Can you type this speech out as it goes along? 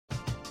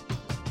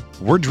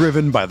We're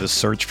driven by the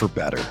search for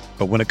better.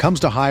 But when it comes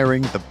to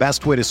hiring, the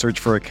best way to search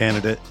for a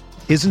candidate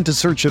isn't to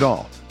search at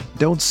all.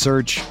 Don't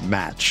search,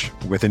 match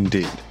with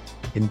Indeed.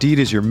 Indeed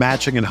is your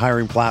matching and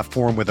hiring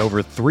platform with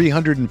over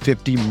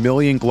 350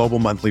 million global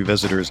monthly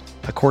visitors,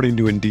 according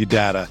to Indeed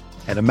data,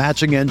 and a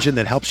matching engine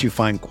that helps you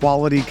find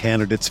quality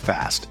candidates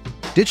fast.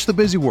 Ditch the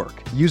busy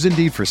work. Use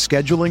Indeed for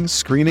scheduling,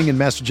 screening, and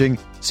messaging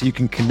so you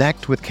can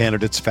connect with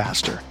candidates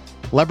faster.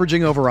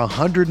 Leveraging over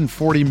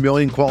 140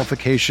 million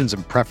qualifications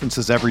and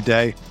preferences every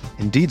day,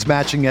 Indeed's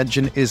matching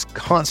engine is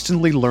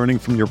constantly learning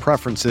from your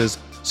preferences,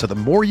 so the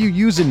more you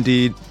use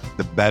Indeed,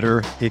 the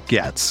better it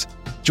gets.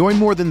 Join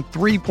more than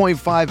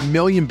 3.5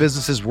 million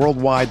businesses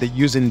worldwide that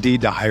use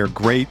Indeed to hire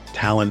great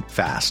talent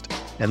fast.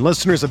 And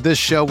listeners of this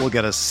show will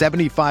get a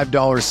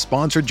 $75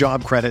 sponsored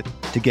job credit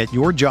to get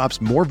your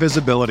jobs more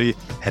visibility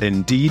at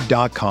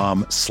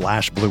Indeed.com/Blue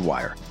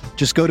Wire.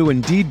 Just go to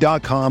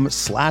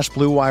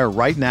Indeed.com/Blue Wire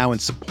right now and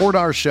support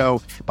our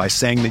show by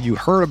saying that you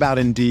heard about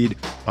Indeed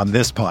on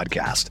this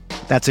podcast.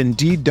 That's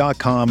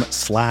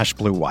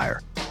Indeed.com/Blue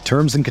Wire.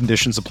 Terms and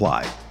conditions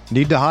apply.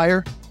 Need to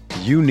hire?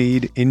 You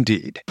need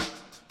Indeed.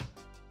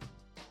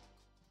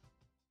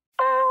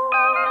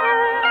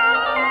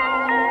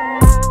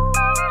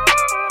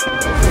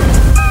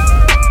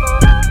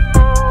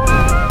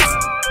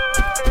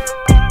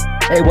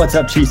 Hey, what's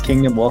up, Chiefs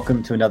Kingdom?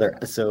 Welcome to another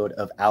episode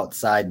of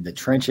Outside the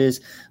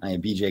Trenches. I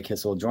am BJ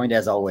Kissel, joined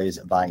as always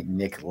by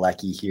Nick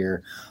Leckey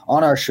here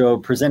on our show,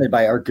 presented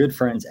by our good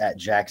friends at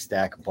Jack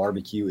Stack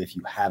Barbecue. If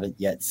you haven't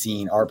yet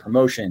seen our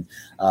promotion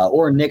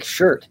or Nick's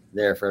shirt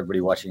there for everybody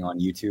watching on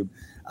YouTube,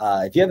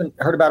 if you haven't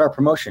heard about our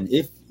promotion,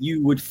 if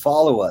you would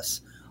follow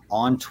us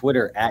on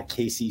Twitter at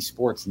KC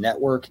Sports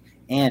Network,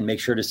 and make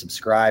sure to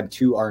subscribe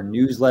to our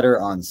newsletter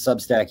on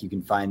Substack. You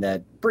can find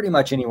that pretty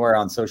much anywhere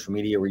on social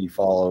media where you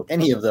follow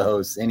any of the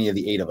hosts, any of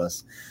the 8 of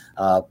us,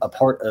 a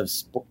part of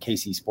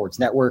KC Sports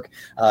Network.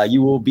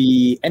 You will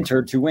be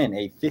entered to win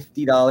a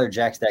 $50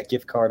 Jack Stack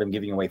gift card. I'm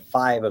giving away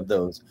 5 of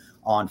those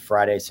on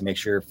Friday, so make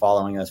sure you're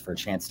following us for a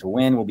chance to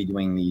win. We'll be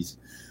doing these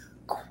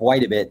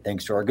quite a bit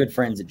thanks to our good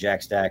friends at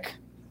Jack Stack.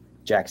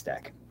 Jack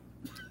Stack.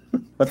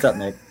 What's up,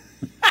 Nick?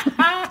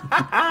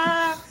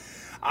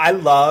 I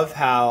love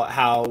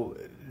how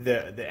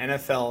the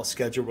NFL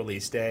schedule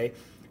release day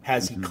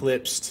has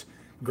eclipsed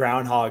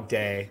Groundhog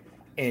Day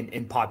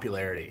in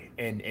popularity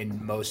in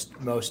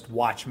most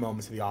watch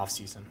moments of the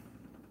offseason.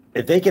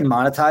 If they can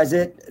monetize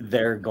it,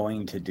 they're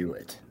going to do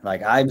it.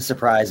 Like, I'm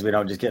surprised we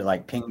don't just get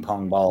like ping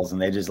pong balls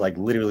and they just like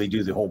literally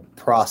do the whole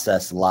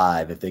process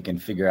live if they can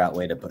figure out a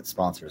way to put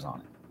sponsors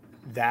on it.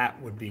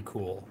 That would be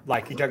cool.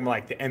 Like, you're talking about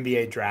like the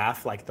NBA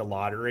draft, like the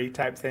lottery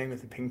type thing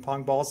with the ping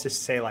pong balls.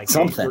 Just say like, hey,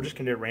 we're just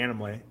going to do it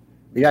randomly.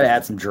 You got to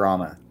add some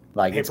drama.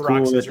 Like, it's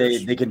cool that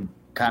they can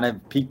kind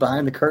of peek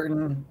behind the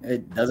curtain.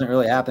 It doesn't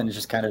really happen. It's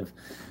just kind of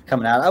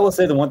coming out. I will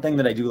say the one thing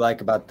that I do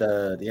like about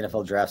the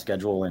NFL draft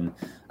schedule, and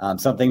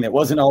something that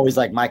wasn't always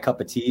like my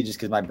cup of tea just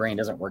because my brain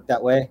doesn't work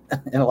that way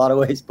in a lot of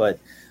ways, but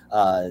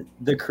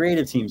the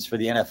creative teams for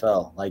the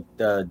NFL, like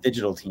the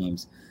digital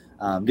teams,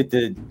 get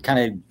to kind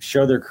of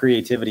show their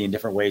creativity in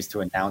different ways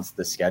to announce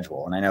the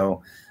schedule. And I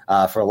know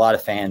for a lot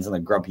of fans and the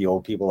grumpy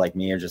old people like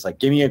me are just like,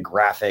 give me a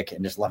graphic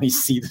and just let me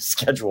see the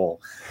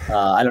schedule.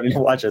 I don't need to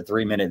watch a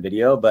 3-minute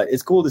video, but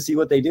it's cool to see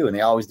what they do. And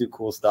they always do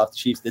cool stuff. The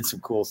Chiefs did some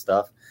cool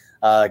stuff.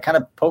 Kind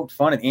of poked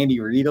fun at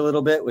Andy Reid a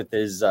little bit with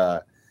his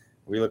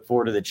we look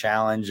forward to the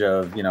challenge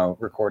of,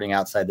 recording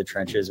outside the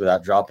trenches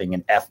without dropping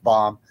an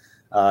F-bomb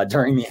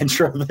during the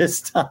intro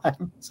this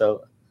time.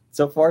 So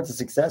far it's a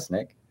success,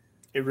 Nick.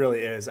 It really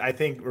is. I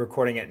think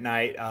recording at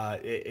night,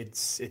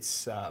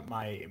 it's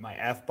my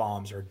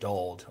F-bombs are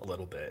dulled a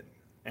little bit,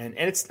 and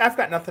I've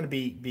got nothing to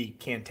be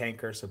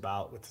cantankerous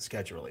about with the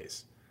schedule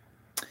release.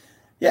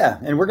 Yeah,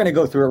 and we're going to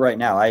go through it right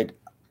now.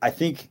 I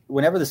think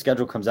whenever the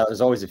schedule comes out, there's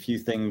always a few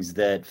things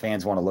that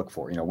fans want to look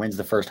for. When's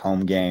the first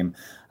home game?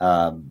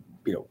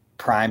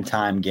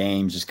 Primetime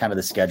games, just kind of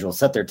the schedule,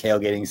 set their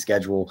tailgating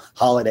schedule,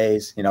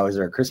 holidays, is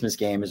there a Christmas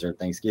game? Is there a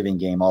Thanksgiving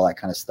game? All that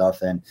kind of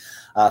stuff. And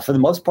for the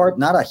most part,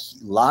 not a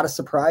lot of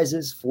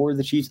surprises for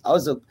the Chiefs. I'm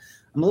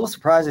a little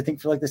surprised. I think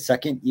for like the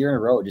second year in a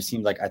row, it just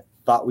seemed like I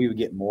thought we would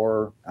get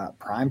more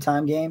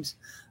primetime games.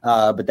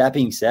 But that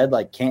being said,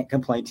 can't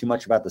complain too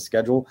much about the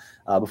schedule.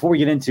 Before we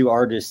get into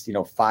our just,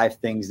 5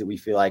 things that we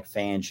feel like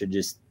fans should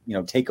just,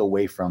 take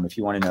away from, if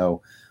you want to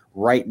know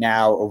right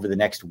now over the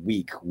next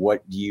week,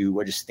 what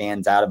just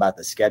stands out about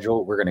the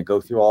schedule. We're going to go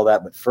through all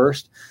that. But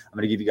first, I'm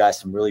going to give you guys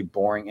some really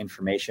boring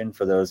information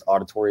for those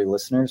auditory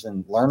listeners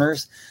and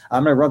learners.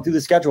 I'm going to run through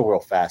the schedule real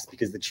fast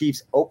because the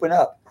Chiefs open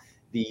up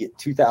the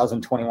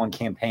 2021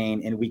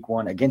 campaign in week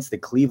 1 against the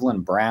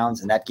Cleveland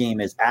Browns. And that game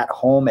is at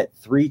home at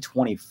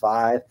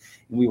 3:25.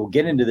 And we will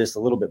get into this a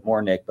little bit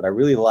more, Nick, but I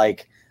really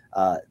like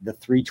the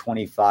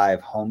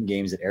 3:25 home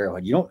games at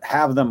Arrowhead. You don't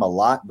have them a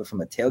lot, but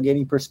from a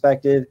tailgating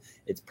perspective,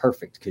 it's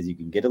perfect because you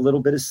can get a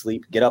little bit of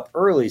sleep, get up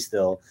early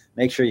still,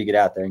 make sure you get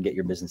out there and get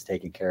your business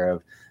taken care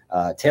of.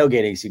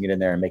 Tailgating, so you can get in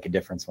there and make a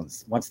difference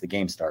once the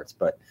game starts.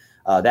 But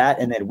that,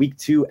 and then week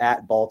 2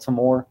 at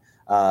Baltimore.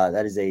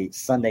 That is a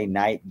Sunday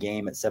night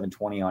game at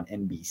 7:20 on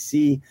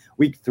NBC.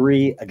 Week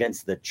 3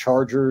 against the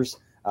Chargers.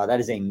 That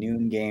is a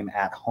noon game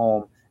at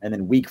home. And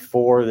then week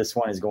 4, this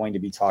one is going to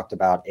be talked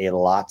about a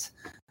lot.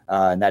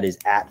 And that is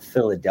at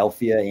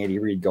Philadelphia. Andy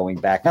Reid going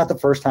back. Not the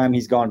first time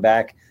he's gone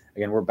back.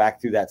 Again, we're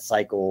back through that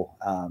cycle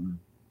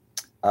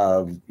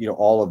of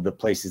all of the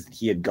places that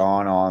he had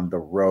gone on the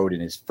road in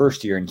his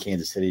first year in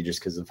Kansas City, just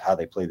because of how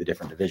they play the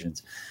different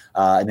divisions.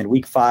 And then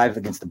week 5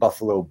 against the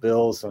Buffalo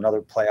Bills, so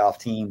another playoff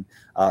team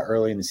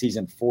early in the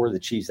season for the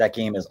Chiefs. That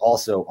game is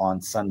also on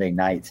Sunday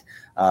night.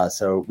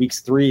 So weeks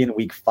 3 and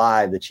week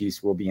 5, the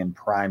Chiefs will be in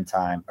prime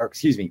time, or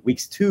excuse me,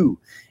 weeks 2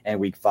 and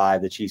week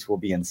 5, the Chiefs will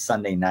be in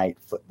Sunday night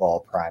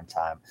football prime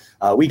time.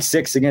 Week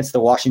 6 against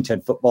the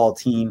Washington football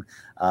team.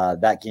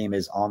 That game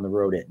is on the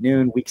road at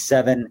noon. Week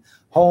 7,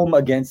 on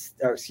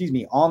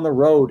the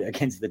road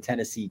against the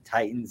Tennessee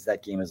Titans.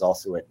 That game is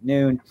also at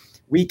noon.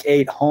 Week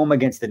 8, home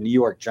against the New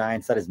York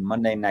Giants. That is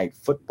Monday Night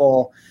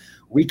Football.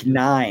 Week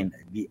 9,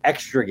 the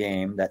extra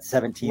game, that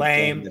 17th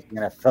game that the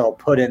NFL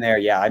put in there.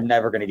 Yeah, I'm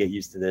never going to get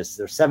used to this.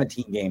 There's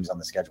 17 games on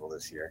the schedule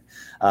this year.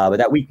 But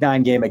that Week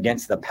 9 game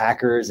against the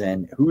Packers,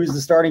 and who is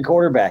the starting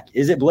quarterback?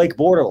 Is it Blake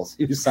Bortles,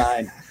 who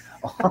signed?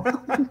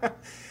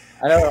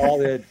 I know all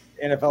the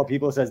NFL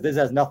people says this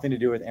has nothing to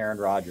do with Aaron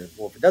Rodgers.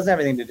 Well, if it doesn't have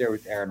anything to do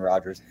with Aaron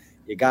Rodgers,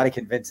 you got to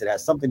convince it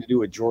has something to do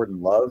with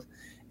Jordan Love.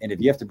 And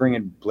if you have to bring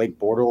in Blake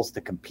Bortles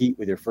to compete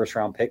with your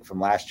first-round pick from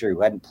last year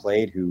who hadn't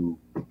played,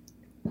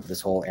 this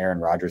whole Aaron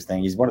Rodgers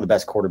thing, he's one of the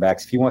best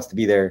quarterbacks. If he wants to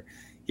be there,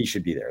 he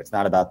should be there. It's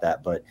not about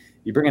that. But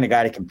you bring in a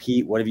guy to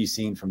compete. What have you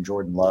seen from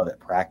Jordan Love at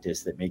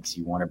practice that makes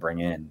you want to bring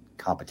in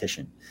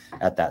competition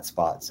at that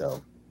spot?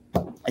 So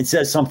it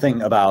says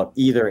something about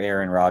either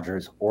Aaron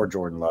Rodgers or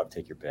Jordan Love.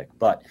 Take your pick.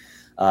 But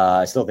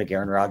I still think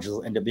Aaron Rodgers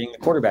will end up being the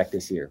quarterback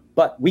this year.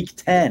 But week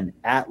 10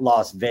 at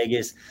Las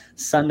Vegas,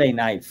 Sunday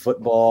night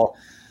football,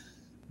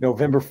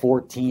 November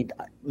 14th.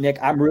 Nick,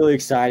 I'm really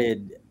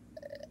excited.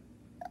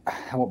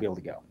 I won't be able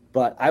to go,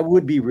 but I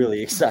would be really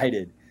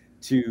excited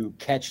to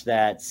catch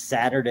that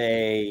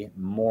Saturday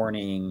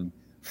morning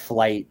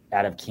flight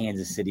out of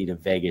Kansas City to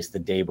Vegas the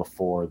day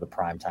before the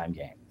primetime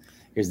game,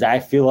 because I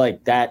feel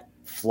like that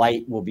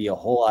flight will be a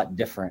whole lot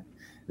different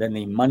than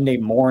the Monday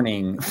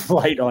morning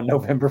flight on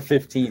November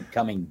 15th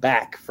coming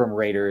back from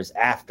Raiders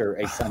after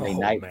a Sunday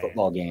night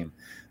football game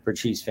for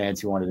Chiefs fans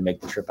who wanted to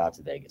make the trip out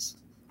to Vegas.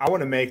 I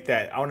want to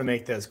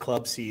make those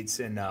club seats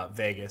in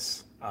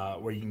Vegas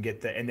where you can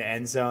get in the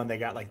end zone. They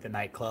got like the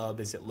nightclub.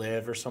 Is it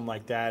Live or something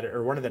like that?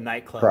 Or one of the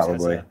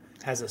nightclubs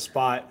has a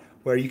spot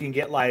where you can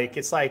get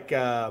it's like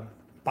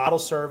bottle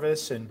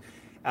service and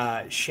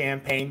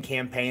champagne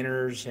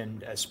campaigners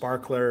and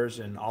sparklers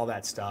and all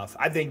that stuff.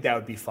 I think that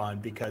would be fun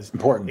because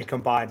it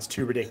combines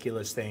two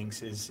ridiculous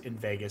things is in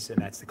Vegas,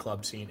 and that's the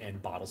club scene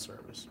and bottle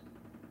service.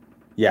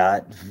 Yeah,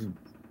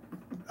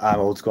 I'm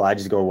old school. I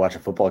just go watch a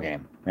football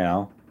game,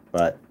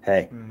 but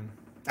hey,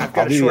 I've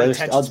got a short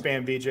attention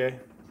span, BJ.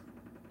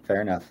 Fair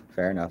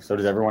enough. So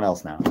does everyone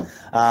else now.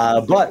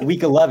 But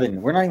week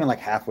 11, we're not even like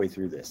halfway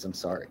through this. I'm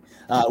sorry.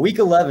 Week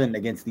 11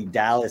 against the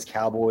Dallas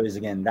Cowboys.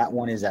 Again, that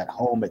one is at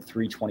home at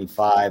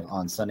 3:25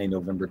 on Sunday,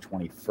 November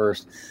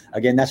 21st.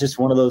 Again, that's just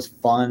one of those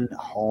fun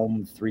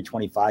home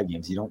 3:25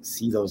 games. You don't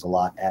see those a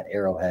lot at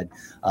Arrowhead.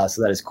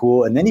 So that is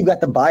cool. And then you've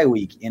got the bye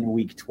week in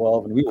week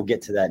 12, and we will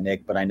get to that,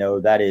 Nick. But I know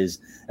that is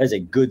a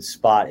good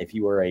spot if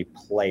you are a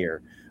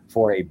player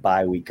for a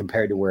bye week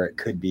compared to where it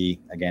could be.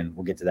 Again,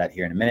 we'll get to that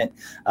here in a minute.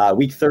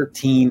 Week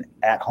 13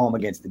 at home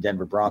against the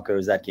Denver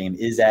Broncos. That game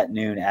is at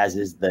noon, as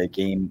is the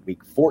game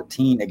week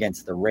 14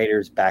 against the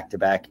Raiders,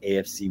 back-to-back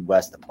AFC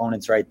West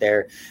opponents right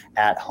there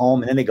at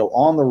home. And then they go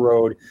on the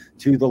road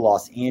to the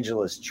Los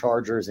Angeles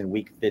Chargers in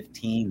week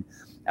 15.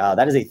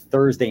 That is a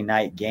Thursday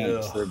night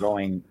game. So they're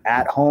going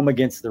at home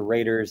against the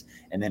Raiders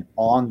and then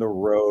on the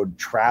road,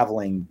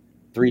 traveling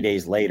 3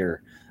 days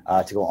later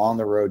to go on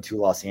the road to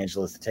Los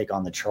Angeles to take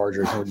on the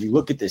Chargers. And when you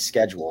look at this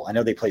schedule, I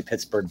know they play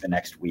Pittsburgh the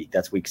next week.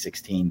 That's week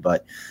 16.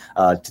 But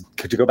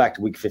to go back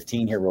to week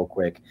 15 here real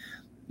quick,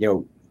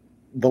 the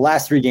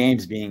last 3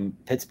 games being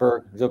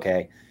Pittsburgh was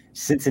okay,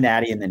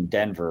 Cincinnati, and then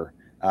Denver.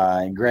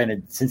 And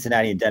granted,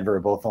 Cincinnati and Denver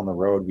are both on the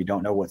road. We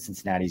don't know what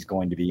Cincinnati is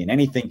going to be, and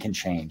anything can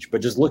change.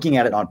 But just looking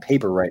at it on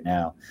paper right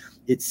now,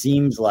 it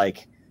seems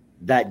like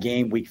that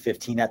game, week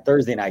 15, that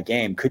Thursday night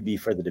game could be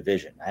for the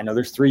division. I know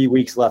there's 3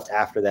 weeks left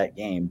after that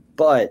game,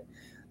 but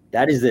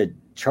that is the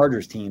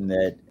Chargers team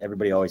that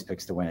everybody always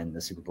picks to win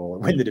the Super Bowl or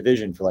win the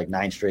division for like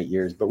 9 straight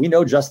years. But we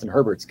know Justin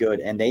Herbert's good,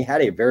 and they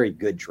had a very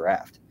good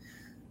draft.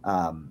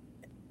 And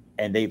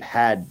they've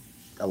had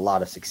a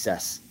lot of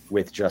success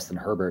with Justin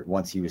Herbert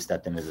once he was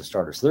stepped in as a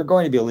starter. So they're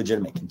going to be a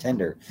legitimate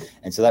contender.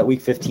 And so that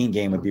week 15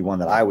 game would be one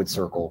that I would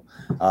circle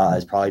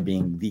as probably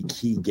being the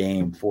key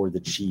game for the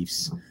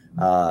Chiefs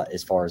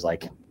as far as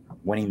like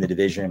winning the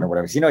division or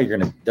whatever. So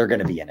they're going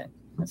to be in it.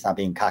 It's not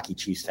being cocky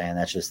Chiefs fan.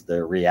 That's just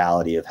the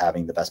reality of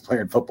having the best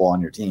player in football on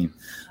your team.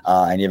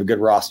 And you have a good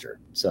roster.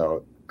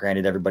 So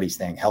granted, everybody's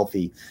staying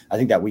healthy. I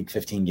think that week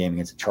 15 game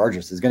against the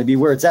Chargers is going to be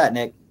where it's at,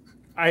 Nick.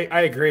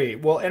 I agree.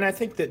 Well, and I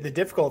think that the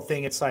difficult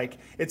thing, it's like,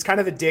 it's kind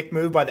of a dick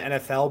move by the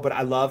NFL, but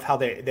I love how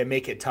they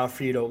make it tough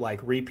for you to like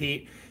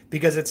repeat,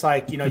 because it's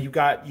like, you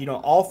got,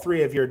 all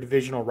three of your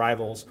divisional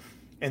rivals,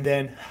 and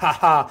then,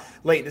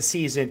 late in the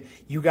season,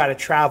 you got to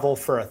travel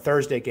for a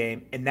Thursday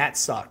game, and that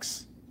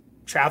sucks.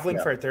 Traveling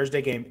for a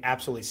Thursday game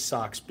absolutely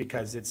sucks,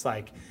 because it's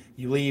like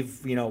you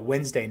leave,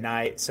 Wednesday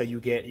night, so you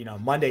get,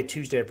 Monday,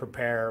 Tuesday to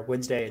prepare,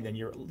 Wednesday, and then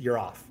you're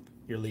off.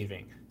 You're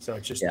leaving. So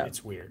it's just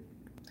it's weird.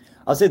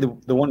 I'll say the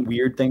one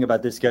weird thing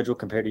about this schedule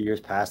compared to years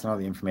past, I don't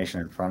have the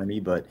information in front of me,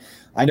 but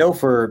I know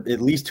for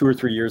at least 2 or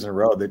 3 years in a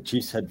row, the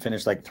Chiefs had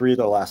finished like 3 of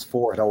the last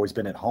 4 had always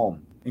been at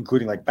home,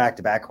 including like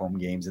back-to-back home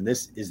games. And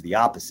this is the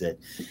opposite,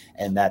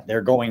 and that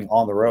they're going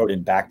on the road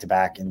in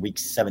back-to-back in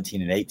weeks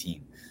 17 and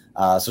 18.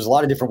 So there's a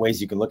lot of different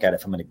ways you can look at it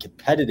from a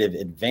competitive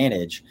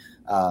advantage.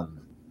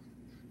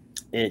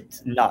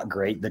 It's not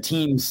great. The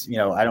teams,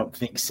 I don't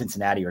think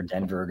Cincinnati or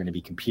Denver are going to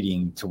be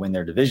competing to win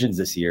their divisions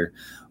this year,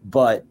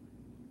 but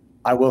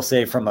I will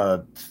say from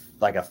a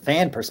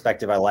fan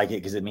perspective, I like it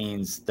because it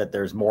means that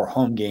there's more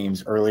home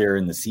games earlier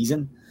in the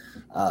season.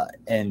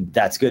 And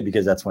that's good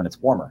because that's when it's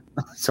warmer.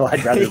 So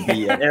I'd rather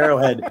be at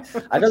Arrowhead.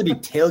 I'd rather be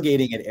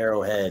tailgating at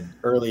Arrowhead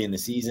early in the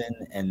season.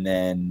 And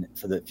then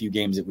for the few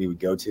games that we would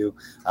go to,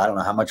 I don't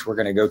know how much we're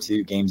going to go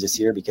to games this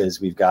year because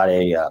we've got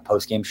a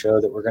post-game show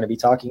that we're going to be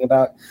talking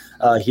about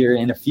here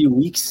in a few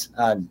weeks.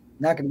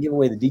 Not going to give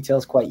away the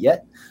details quite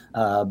yet,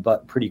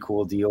 but pretty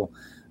cool deal.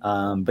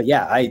 But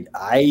yeah,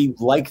 I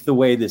like the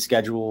way the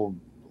schedule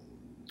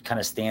kind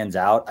of stands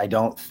out. I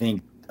don't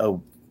think a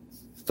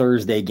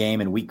Thursday game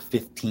in week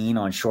 15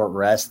 on short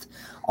rest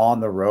on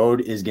the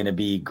road is going to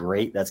be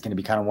great. That's going to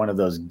be kind of one of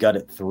those gut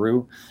it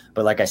through.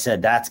 But like I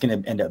said, that's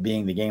going to end up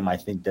being the game I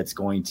think that's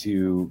going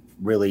to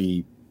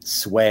really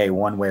sway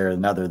one way or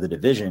another the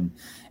division.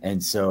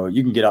 And so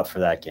you can get up for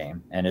that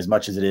game. And as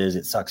much as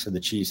it sucks for the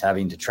Chiefs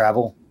having to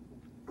travel.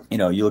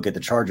 You look at the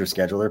Chargers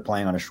schedule, they're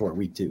playing on a short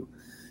week too.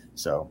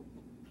 So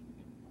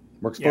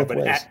works both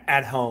ways.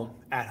 At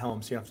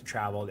home, so you don't have to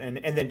travel. And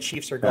then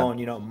Chiefs are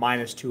going,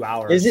 minus 2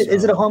 hours.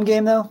 Is it a home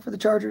game though for the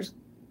Chargers?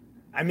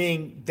 I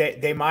mean,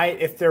 they might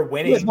if they're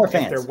winning.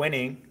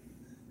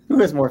 Who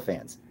has more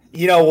fans?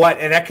 You know what?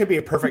 And that could be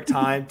a perfect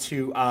time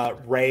to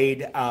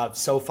raid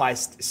SoFi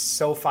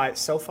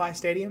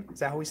Stadium. Is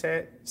that how we say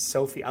it?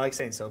 Sophie. I like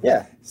saying Sophie.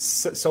 Yeah.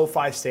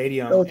 SoFi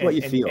Stadium. Go with what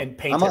you feel. And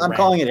paint I'm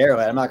calling it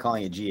Arrowhead. I'm not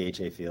calling it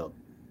GHA Field.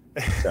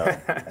 So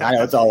I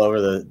know it's all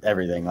over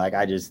everything.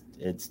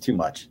 It's too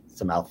much.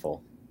 It's a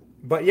mouthful.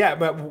 But yeah,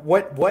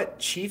 what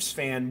Chiefs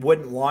fan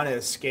wouldn't want to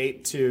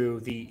escape to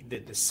the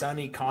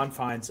sunny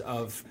confines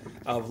of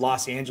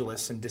Los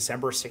Angeles on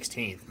December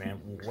 16th, man?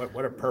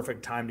 What a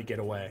perfect time to get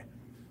away.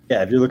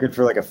 Yeah, if you're looking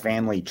for like a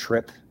family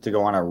trip to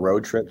go on a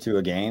road trip to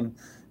a game,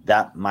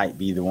 that might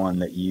be the one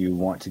that you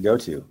want to go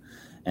to.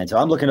 And so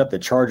I'm looking up the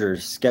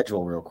Chargers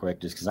schedule real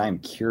quick just because I'm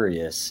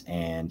curious,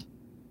 and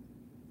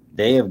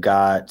they have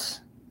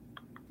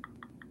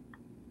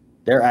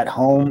they're at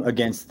home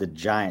against the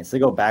Giants. They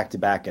go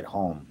back-to-back at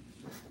home.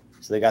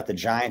 So they got the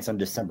Giants on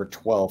December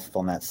 12th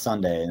on that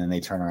Sunday, and then they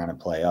turn around and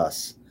play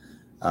us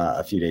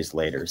a few days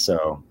later.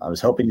 So I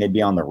was hoping they'd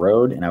be on the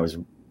road, and I was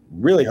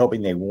really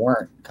hoping they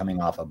weren't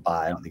coming off a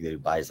bye. I don't think they do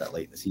byes that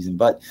late in the season.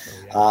 But,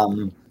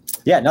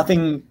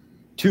 nothing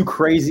too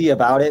crazy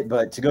about it.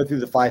 But to go through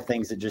the 5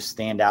 things that just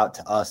stand out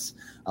to us,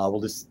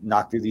 we'll just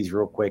knock through these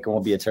real quick. It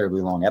won't be a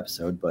terribly long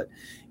episode, but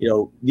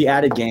the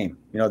added game,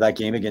 that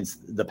game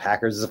against the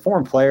Packers as a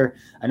foreign player.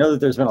 I know that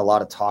there's been a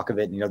lot of talk of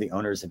it. The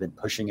owners have been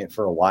pushing it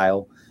for a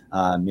while.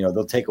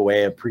 They'll take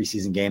away a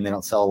preseason game. They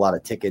don't sell a lot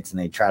of tickets and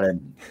they try to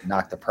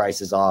knock the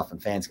prices off,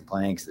 and fans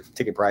complain because the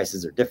ticket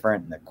prices are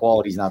different and the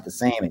quality's not the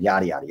same and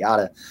yada, yada,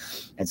 yada.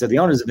 And so the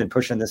owners have been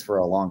pushing this for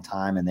a long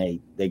time, and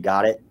they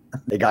got it.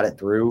 They got it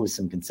through with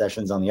some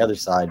concessions on the other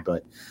side,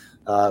 but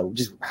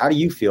just how do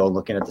you feel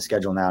looking at the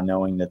schedule now,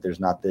 knowing that there's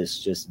not this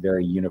just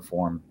very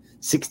uniform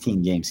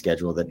 16-game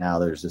schedule, that now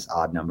there's this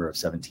odd number of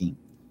 17?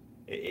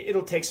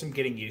 It'll take some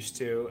getting used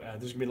to. There's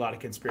going to be a lot of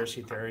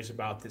conspiracy theories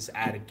about this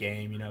added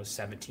game,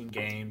 17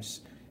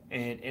 games.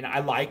 And I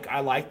like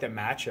the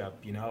matchup.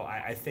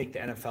 I think the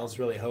NFL is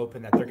really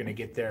hoping that they're going to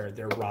get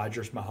their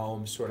Rodgers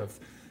Mahomes sort of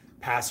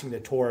passing the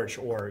torch,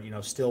 or,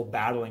 still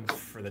battling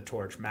for the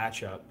torch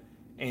matchup.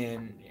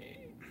 And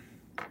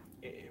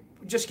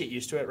just get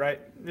used to it, right?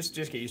 Just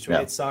get used to it.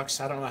 Yeah. It sucks.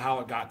 I don't know how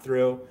it got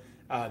through.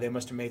 They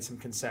must have made some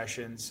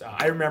concessions.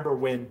 I remember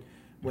when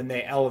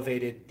they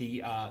elevated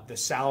the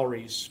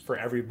salaries for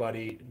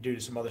everybody due to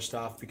some other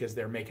stuff because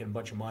they're making a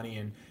bunch of money,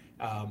 and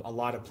a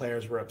lot of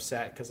players were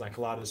upset because like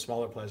a lot of the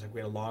smaller players, like we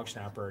had a long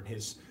snapper, and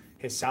his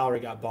salary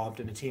got bumped,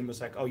 and the team was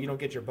like, "Oh, you don't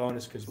get your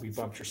bonus because we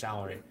bumped your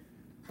salary,"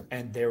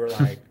 and they were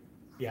like,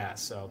 "Yeah."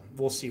 So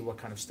we'll see what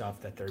kind of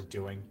stuff that they're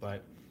doing,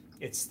 but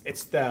it's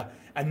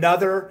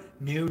another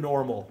new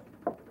normal.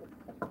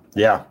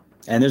 Yeah.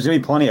 And there's going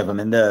to be plenty of them.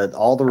 And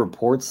all the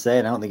reports say,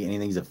 and I don't think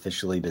anything's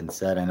officially been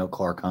said. I know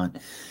Clark Hunt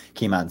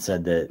came out and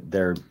said that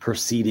they're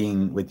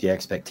proceeding with the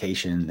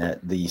expectation that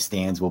the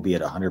stands will be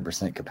at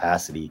 100%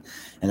 capacity.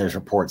 And there's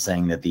reports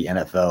saying that the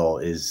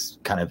NFL is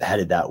kind of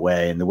headed that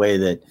way. And the way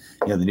that,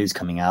 the news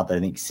coming out that I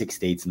think 6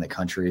 states in the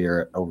country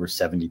are over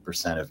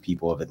 70% of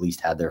people have at least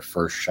had their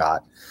first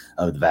shot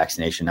of the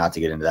vaccination, not to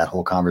get into that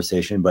whole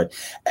conversation, but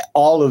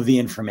all of the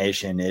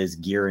information is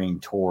gearing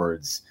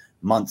towards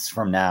months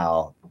from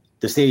now.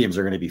 The stadiums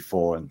are going to be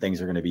full and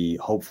things are going to be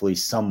hopefully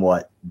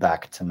somewhat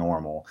back to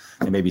normal,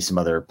 and maybe some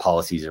other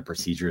policies or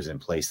procedures in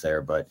place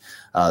there. But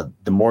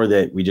the more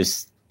that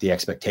the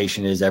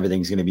expectation is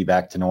everything's going to be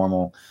back to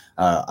normal.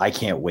 I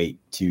can't wait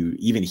to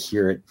even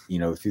hear it,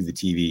 through the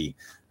TV,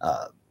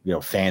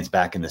 fans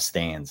back in the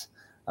stands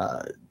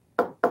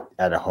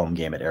at a home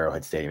game at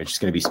Arrowhead Stadium. It's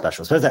just going to be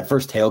special. Especially that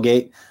first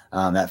tailgate,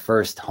 that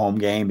first home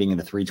game being in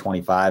the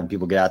 325, and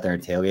people get out there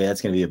and tailgate.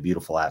 That's going to be a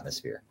beautiful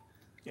atmosphere.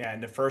 Yeah,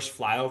 and the first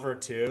flyover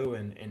too,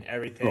 and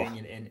everything,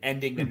 and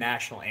ending the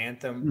national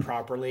anthem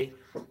properly.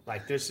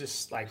 Like there's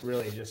just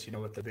really just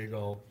with the big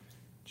old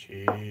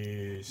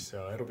cheese.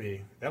 So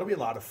that'll be a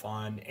lot of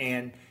fun,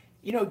 and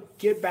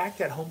get back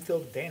that home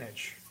field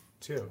advantage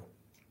too.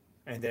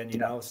 And then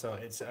so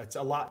it's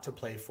a lot to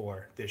play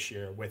for this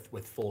year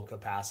with full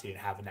capacity and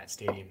having that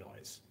stadium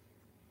noise.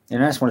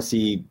 And I just want to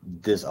see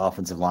this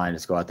offensive line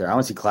just go out there. I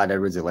want to see Clyde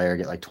Edwards-Helaire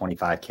get like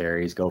 25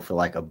 carries, go for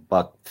like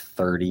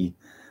 $130.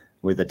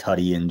 With a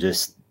tutty, and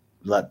just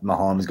let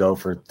Mahomes go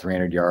for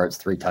 300 yards,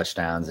 3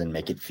 touchdowns, and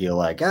make it feel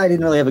like I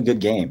didn't really have a good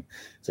game.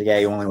 It's like,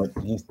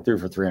 he threw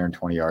for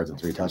 320 yards and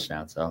 3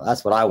 touchdowns. So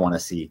that's what I want to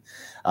see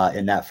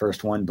in that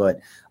first one. But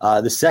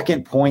the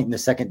second point and the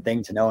second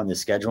thing to know in the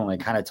schedule, and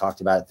I kind of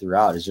talked about it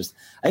throughout, is just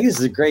I think this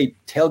is a great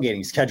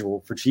tailgating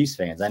schedule for Chiefs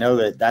fans. I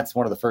know that's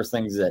one of the first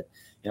things that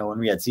when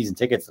we had season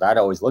tickets that I'd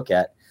always look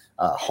at.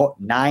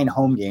 9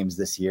 home games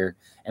this year,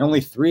 and only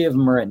 3 of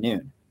them are at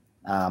noon.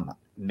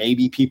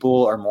 Maybe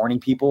people are morning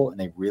people and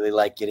they really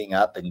like getting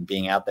up and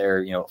being out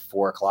there, at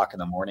 4:00 in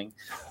the morning.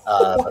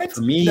 But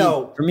for me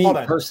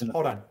personally,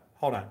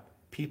 hold on.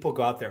 People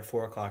go out there at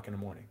 4:00 in the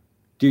morning.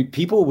 Dude,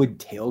 people would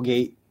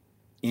tailgate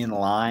in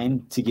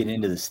line to get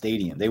into the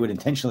stadium. They would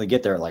intentionally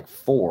get there at like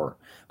 4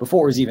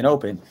 before it was even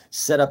open,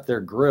 set up their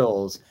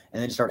grills,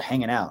 and then start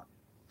hanging out.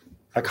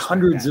 Like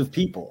hundreds of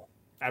people.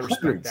 I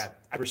respect that.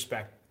 I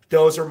respect.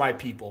 Those are my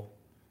people.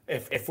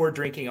 If we're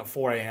drinking at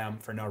 4 a.m.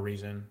 for no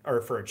reason or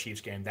for a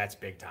Chiefs game, that's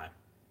big time.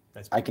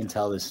 I can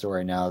tell this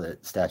story now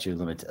that statute of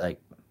limit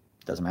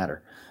doesn't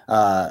matter.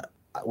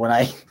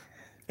 When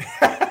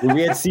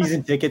we had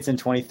season tickets in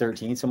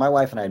 2013, so my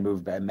wife and I had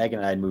moved back. Megan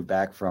and I had moved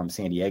back from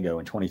San Diego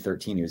in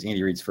 2013. It was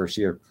Andy Reid's first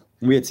year.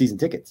 And we had season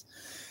tickets,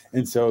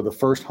 and so the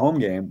first home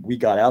game we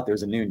got out there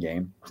was a noon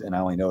game, and I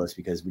only know this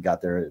because we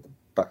got there at the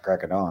butt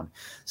crack of dawn.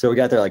 So we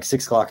got there like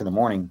 6:00 in the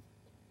morning,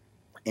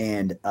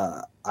 and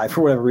I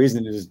for whatever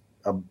reason it was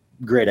a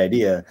great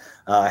idea.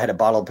 I had a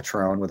bottle of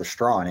Patron with a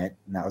straw in it,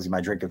 and that was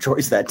my drink of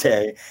choice that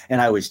day.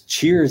 And I was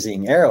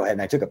cheersing Arrowhead,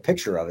 and I took a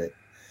picture of it.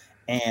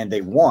 And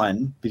they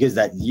won because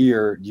that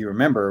year, do you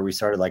remember, we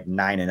started like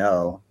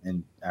 9-0,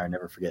 and I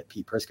never forget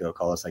Pete Prisco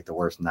called us like the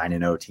worst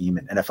 9-0 team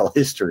in NFL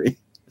history.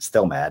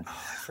 Still mad. I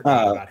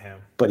forgot about him.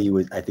 But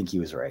I think he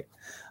was right.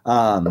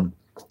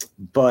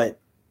 But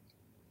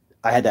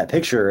I had that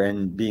picture,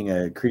 and being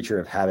a creature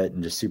of habit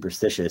and just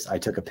superstitious, I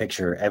took a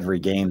picture every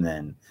game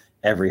then.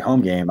 Every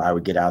home game, I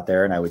would get out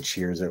there and I would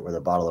cheers it with a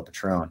bottle of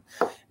Patron.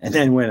 And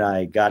then when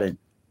I got an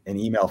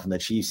email from the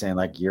Chiefs saying,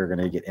 like, you're going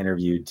to get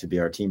interviewed to be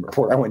our team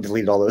reporter, I went and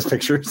deleted all those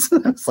pictures.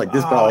 It's like,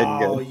 this probably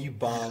didn't go. Oh, you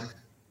bum.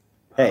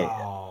 Hey,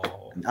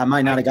 I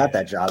might not have got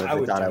that job if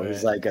I thought I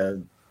was I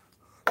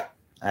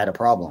had a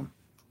problem.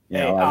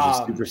 I was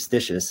just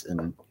superstitious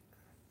and.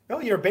 No,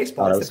 you're a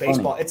baseball. It's the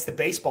baseball. It's the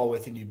baseball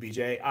within you,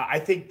 BJ. I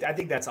think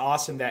that's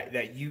awesome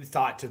that you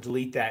thought to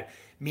delete that.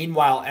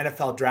 Meanwhile,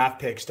 NFL draft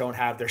picks don't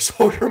have their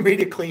social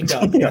media cleaned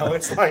up.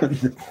 It's like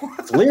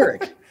it's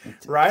lyric,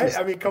 right?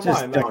 I mean, come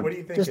on. Like, what do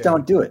you think? Just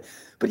don't do it.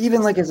 But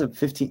even like as a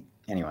 15,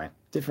 anyway,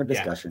 different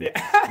discussion.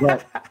 Yeah.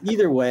 But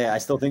either way, I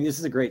still think this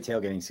is a great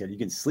tailgating schedule. You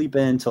can sleep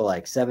in till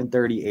like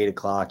 7:30, 8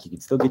 o'clock. You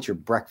can still get your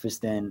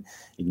breakfast in.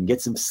 You can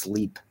get some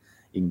sleep.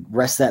 You can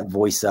rest that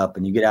voice up,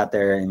 and you get out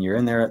there and you're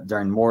in there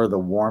during more of the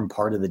warm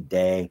part of the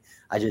day.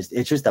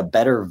 It's just a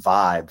better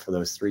vibe for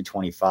those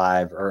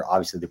 3:25 or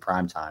obviously the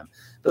prime time.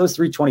 But those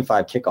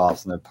 3:25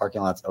 kickoffs and the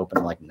parking lot's open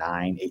at like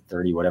 9,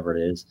 8:30, whatever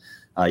it is.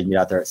 You get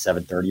out there at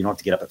 7:30. You don't have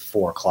to get up at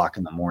 4:00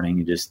 in the morning.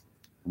 You just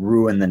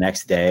ruin the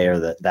next day or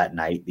that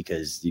night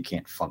because you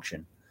can't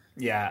function.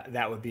 Yeah,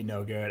 that would be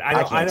no good.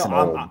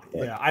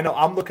 I know.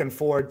 I'm looking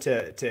forward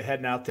to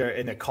heading out there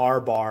in the car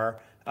bar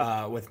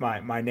with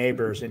my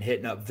neighbors and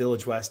hitting up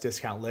Village West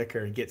Discount Liquor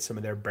and get some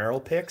of their barrel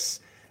picks.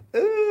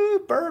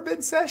 Ooh,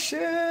 bourbon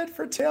session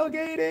for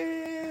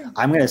tailgating.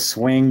 I'm going to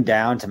swing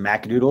down to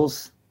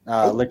Macadoodles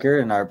Liquor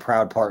and our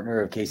proud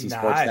partner of KC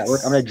Sports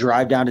Network. I'm going to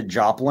drive down to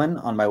Joplin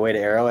on my way to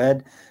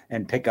Arrowhead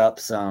and pick up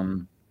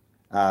some.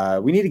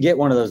 We need to get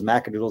one of those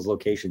Macadoodles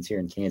locations here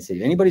in Kansas City.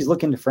 If anybody's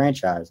looking to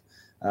franchise,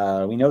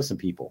 we know some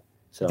people.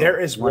 So there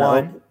is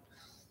one.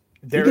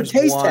 There is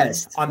taste one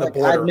test on the like,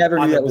 border. I never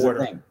knew that was border.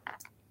 a thing.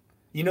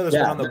 You know,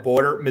 there's one on the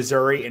border,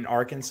 Missouri and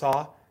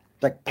Arkansas,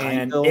 like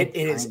and it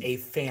is a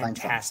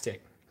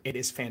fantastic. It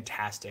is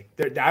fantastic.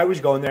 I always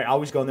go in there.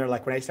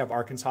 Like when I used to have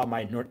Arkansas,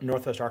 my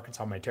Northwest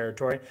Arkansas, my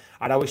territory.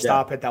 I'd always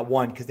stop at that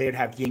one because they would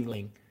have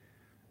Yingling,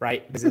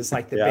 right? Because it's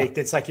like the big.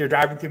 It's like you're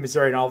driving through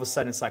Missouri, and all of a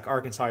sudden it's like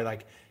Arkansas. You're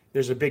like,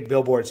 there's a big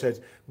billboard that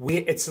says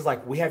It's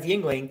like we have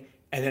Yingling,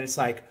 and then it's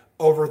like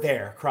over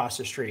there across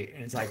the street,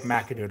 and it's like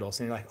Macadoodles,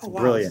 and you're like, oh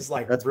wow, brilliant. This is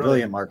like that's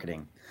brilliant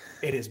marketing.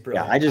 It is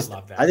brilliant. Yeah, I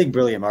love that. I think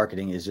brilliant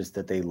marketing is just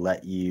that they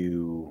let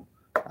you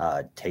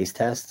taste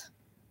test.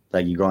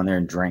 Like you go in there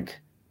and drink.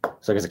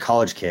 So like as a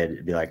college kid,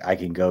 it'd be like, I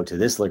can go to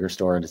this liquor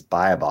store and just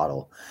buy a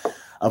bottle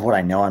of what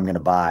I know I'm going to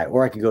buy,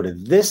 or I can go to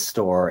this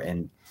store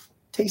and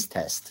taste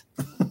test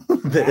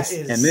this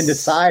and then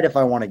decide if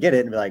I want to get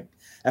it and be like,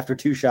 after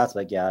 2 shots,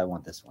 like, yeah, I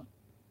want this one.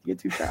 You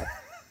get 2 shots.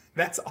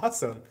 That's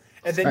awesome.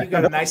 And then you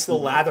got a nice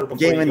little lather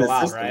before you go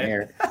out,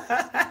 right?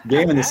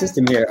 Game in the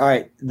system here. All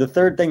right. The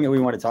third thing that we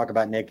want to talk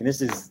about, Nick, and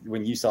this is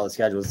when you saw the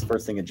schedule, this is the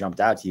first thing that jumped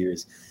out to you,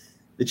 is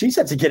the Chiefs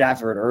have to get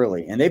after it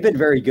early, and they've been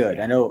very good.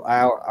 I know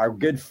our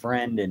good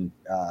friend and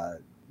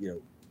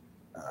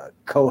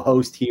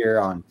co-host here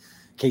on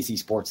KC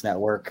Sports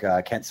Network,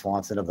 Kent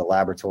Swanson of the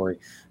Laboratory,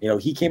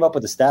 he came up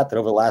with a stat that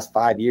over the last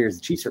 5 years,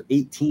 the Chiefs are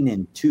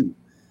 18-2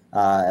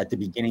 at the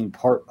beginning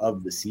part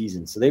of the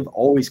season. So they've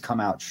always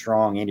come out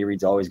strong. Andy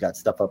Reid's always got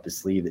stuff up his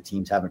sleeve that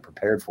teams haven't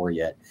prepared for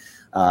yet.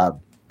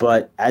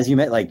 But as you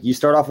met, like you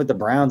start off with the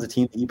Browns, a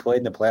team that you played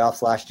in the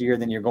playoffs last year,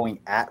 then you're going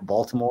at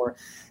Baltimore.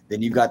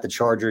 Then you've got the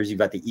Chargers, you've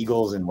got the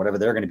Eagles and whatever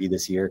they're going to be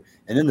this year,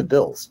 and then the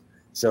Bills.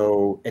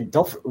 So, and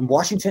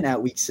Washington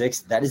at week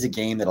 6, that is a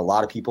game that a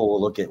lot of people will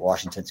look at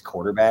Washington's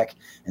quarterback.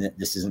 And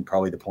this isn't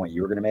probably the point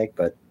you were going to make,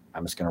 but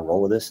I'm just going to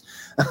roll with this.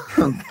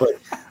 But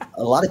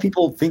a lot of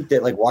people think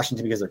that like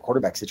Washington, because of their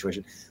quarterback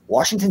situation,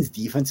 Washington's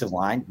defensive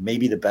line may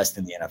be the best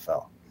in the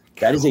NFL.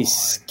 That is a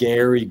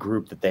scary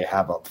group that they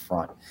have up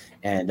front.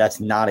 And that's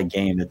not a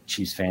game that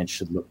Chiefs fans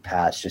should look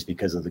past just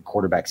because of the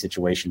quarterback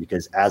situation.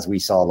 Because as we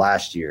saw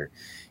last year,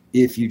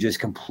 if you just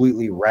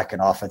completely wreck an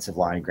offensive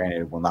line, granted,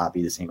 it will not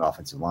be the same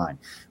offensive line.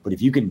 But if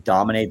you can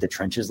dominate the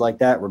trenches like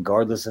that,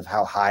 regardless of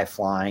how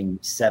high-flying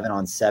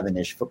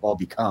 7-on-7-ish football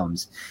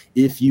becomes,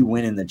 if you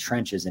win in the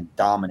trenches and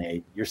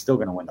dominate, you're still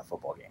going to win the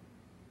football game.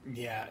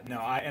 Yeah, no,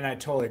 I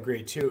totally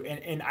agree too.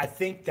 And I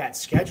think that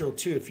schedule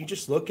too, if you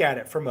just look at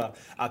it from a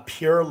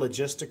pure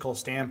logistical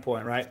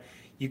standpoint, right,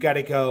 you got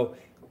to go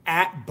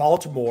at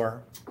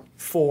Baltimore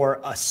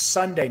for a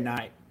Sunday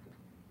night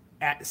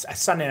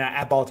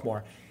at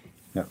Baltimore.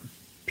 Yep.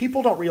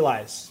 People don't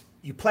realize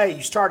you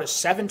start a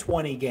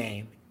 7:20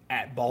 game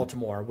at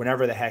Baltimore,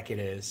 whenever the heck it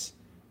is,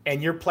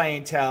 and you're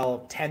playing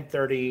till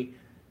 10:30.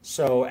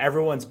 So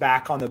everyone's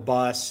back on the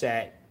bus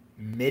at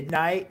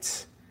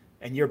midnight,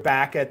 and you're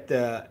back at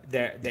the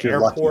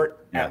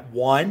airport at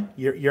 1.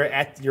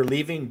 You're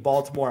leaving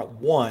Baltimore at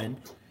 1,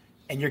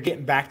 and you're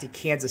getting back to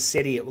Kansas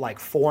City at like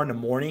 4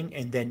 a.m.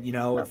 And then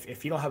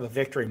if you don't have a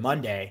victory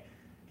Monday,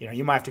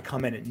 you might have to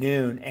come in at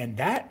noon, and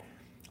that.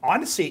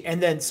 Honestly,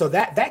 and then so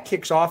that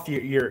kicks off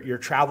your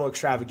travel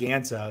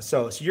extravaganza.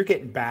 So you're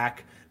getting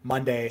back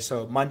Monday.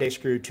 So Monday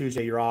screwed,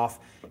 Tuesday you're off,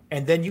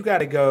 and then you got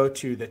to go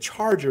to the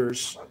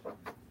Chargers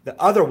the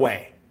other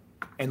way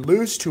and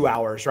lose 2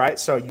 hours, right?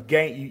 So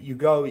you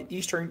go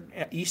East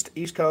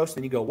Coast,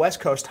 then you go West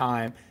Coast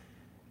time,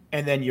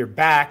 and then you're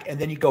back, and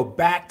then you go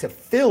back to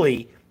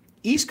Philly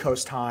East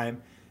Coast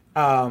time.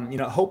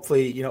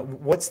 Hopefully,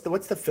 what's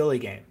the Philly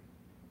game?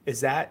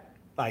 Is that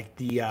like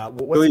the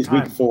what's Philly's the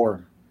time? week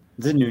 4.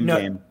 It's a noon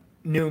game.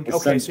 Noon.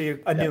 Okay, so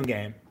noon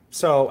game.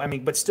 So, I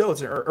mean, but still,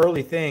 it's an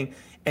early thing.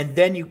 And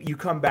then you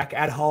come back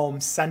at home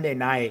Sunday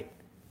night,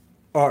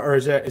 or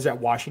is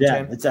that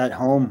Washington? Yeah, it's at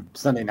home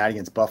Sunday night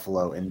against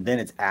Buffalo, and then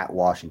it's at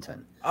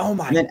Washington. Oh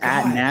my! And then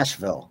God. at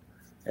Nashville.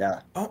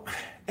 Yeah. Oh,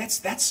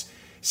 that's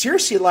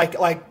seriously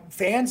like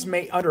fans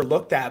may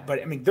underlook that,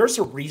 but I mean, there's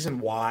a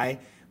reason why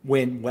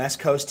when West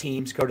Coast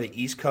teams go to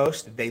the East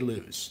Coast, they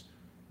lose.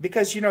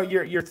 Because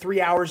you're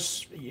 3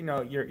 hours,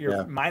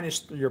 you're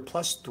minus, you're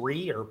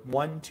 +3 or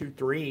 1, 2,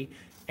 3,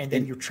 and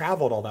then you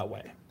traveled all that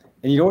way.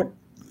 And you know what?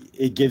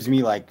 It gives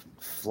me like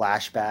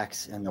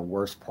flashbacks, and the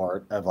worst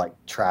part of like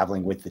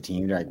traveling with the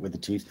team, like with the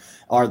Chiefs,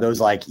 are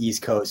those like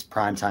East Coast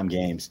primetime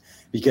games.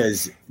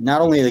 Because not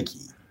only like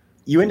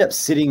you end up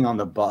sitting on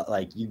the bus,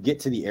 like you get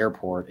to the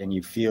airport and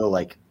you feel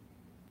like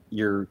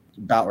you're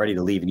about ready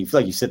to leave, and you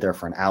feel like you sit there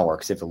for an hour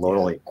because you have to load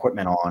all the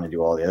equipment on and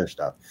do all the other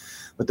stuff.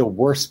 But the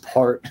worst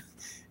part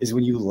is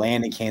when you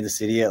land in Kansas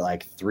City at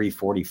like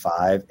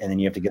 3:45, and then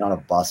you have to get on a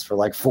bus for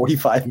like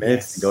 45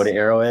 minutes to go to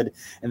Arrowhead,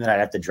 and then I'd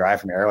have to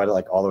drive from Arrowhead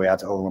like all the way out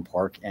to Overland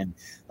Park. And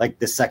like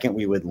the second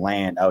we would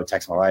land, I would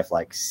text my wife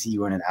like, "See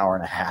you in an hour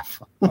and a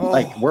half."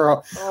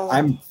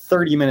 I'm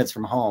 30 minutes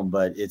from home,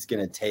 but it's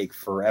gonna take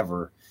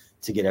forever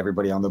to get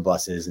everybody on the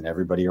buses and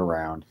everybody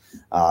around.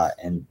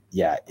 And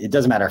yeah, it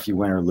doesn't matter if you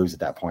win or lose at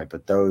that point,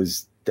 but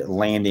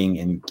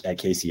landing at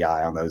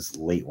KCI on those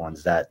late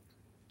ones, that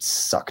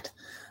sucked.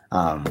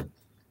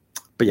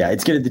 But yeah,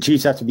 it's good. The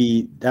Chiefs have to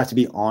be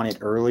on it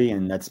early,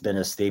 and that's been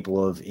a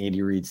staple of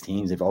Andy Reid's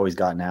teams. They've always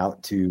gotten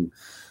out to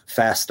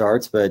fast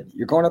starts, but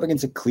you're going up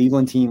against a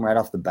Cleveland team right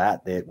off the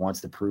bat that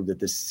wants to prove that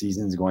this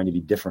season is going to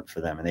be different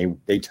for them. And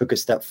they took a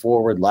step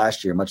forward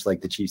last year, much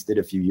like the Chiefs did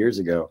a few years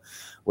ago,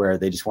 where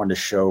they just wanted to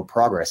show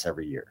progress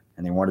every year.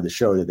 And they wanted to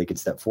show that they could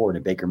step forward.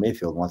 And Baker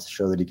Mayfield wants to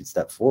show that he could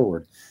step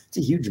forward. It's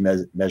a huge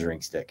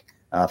measuring stick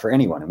for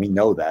anyone. And we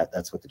know that.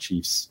 That's what the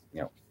Chiefs,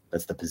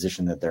 that's the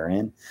position that they're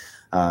in.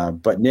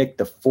 But Nick,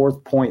 the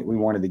fourth point we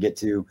wanted to get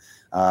to,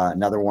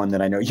 another one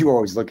that I know you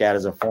always look at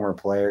as a former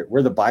player,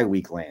 where the bye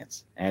week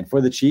lands. And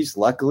for the Chiefs,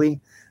 luckily,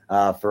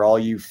 for all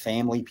you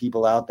family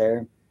people out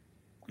there,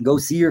 go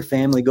see your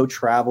family, go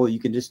travel. You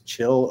can just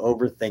chill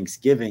over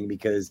Thanksgiving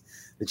because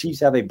the Chiefs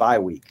have a bye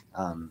week.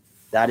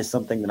 That is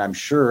something that I'm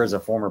sure as a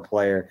former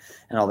player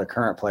and all the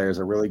current players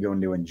are really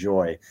going to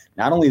enjoy.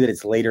 Not only that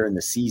it's later in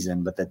the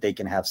season, but that they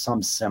can have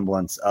some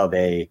semblance of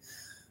a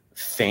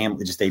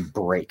family, just a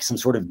break, some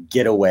sort of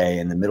getaway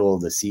in the middle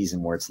of the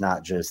season where it's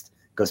not just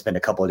go spend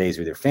a couple of days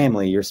with your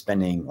family. You're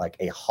spending like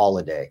a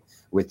holiday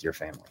with your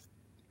family.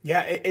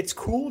 Yeah, it's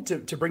cool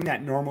to bring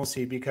that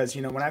normalcy because,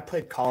 when I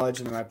played college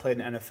and when I played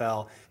in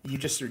NFL,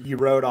 you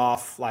wrote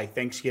off like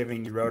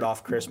Thanksgiving, you wrote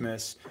off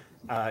Christmas.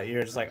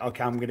 You're just like,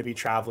 okay, I'm going to be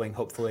traveling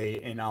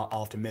hopefully, and I'll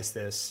have to miss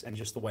this, and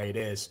just the way it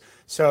is.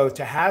 So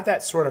to have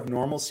that sort of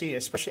normalcy,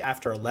 especially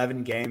after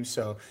 11 games,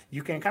 so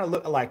you can kind of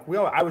look like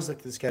I always look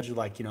at the schedule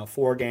like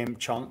 4-game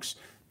chunks,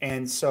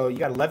 and so you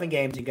got 11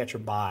 games, you get your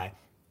bye,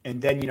 and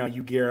then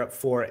you gear up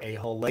for a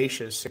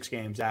hellacious 6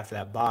 games after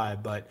that bye.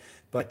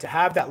 But to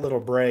have that little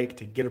break,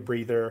 to get a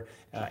breather,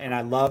 and I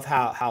love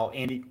how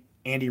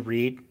Andy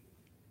Reid.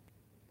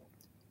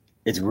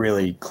 It's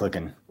really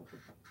clicking.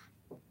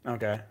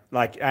 Okay.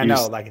 Like, I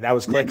know, like that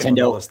was clicking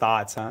with all those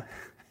thoughts, huh?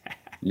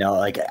 No,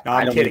 like, no,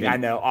 I'm kidding. I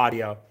know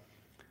audio.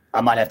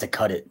 I might have to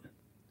cut it.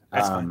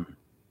 That's fine.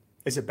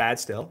 Is it bad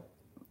still?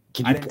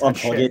 Can you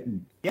unplug it?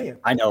 Yeah.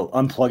 I know.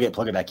 Unplug it,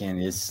 plug it back in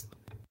is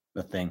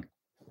the thing.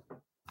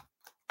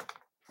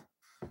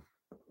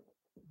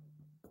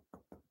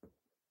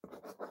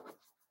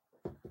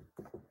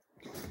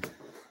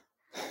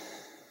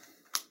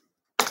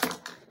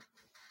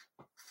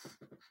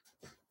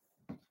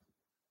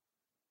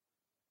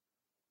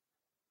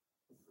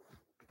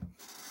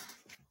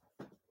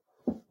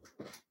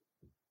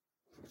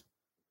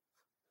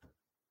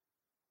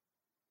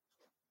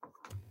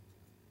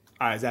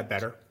 Is that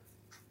better?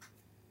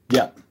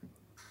 Yeah.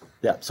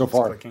 So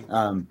far.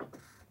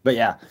 But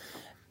yeah,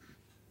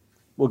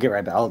 we'll get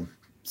right back. I'll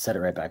set it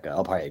right back up.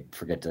 I'll probably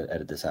forget to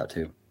edit this out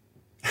too.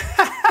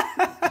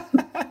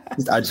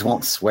 I just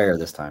won't swear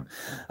this time.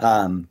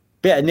 But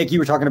yeah, Nick, you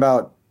were talking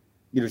about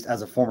just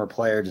as a former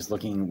player, just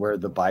looking where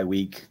the bye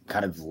week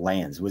kind of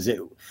lands. Was it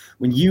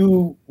when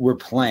you were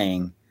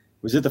playing?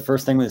 Was it the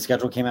first thing when the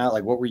schedule came out?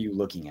 Like, what were you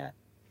looking at?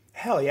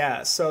 Hell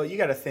yeah. So you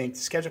got to think the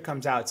schedule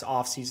comes out, it's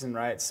off season,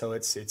 right? So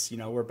it's,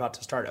 we're about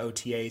to start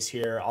OTAs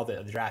here. All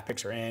the draft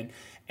picks are in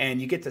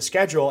and you get the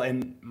schedule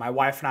and my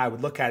wife and I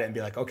would look at it and be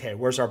like, okay,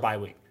 where's our bye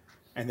week?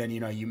 And then,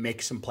 you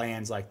make some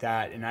plans like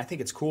that. And I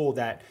think it's cool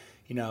that,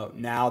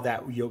 now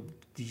that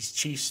these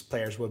Chiefs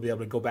players will be able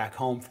to go back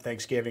home for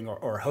Thanksgiving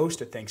or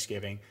host at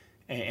Thanksgiving.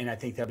 And I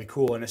think that'd be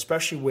cool. And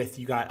especially with,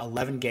 you got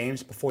 11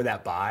 games before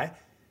that bye.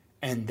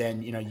 And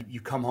then, you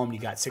come home and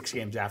you got 6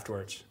 games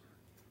afterwards.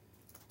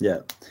 Yeah.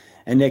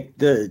 And Nick,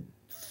 the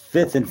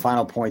fifth and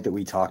final point that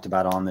we talked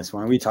about on this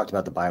one, we talked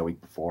about the bye week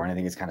before, and I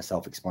think it's kind of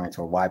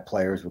self-explanatory why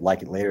players would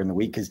like it later in the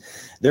week. Because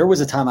there was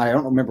a time, I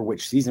don't remember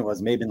which season it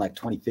was, maybe in like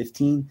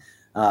 2015,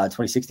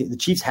 2016. The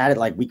Chiefs had it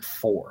like week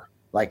 4,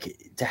 like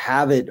to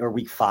have it, or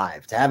week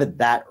 5, to have it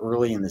that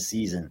early in the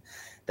season.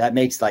 That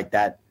makes like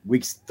that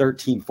weeks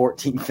 13,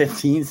 14,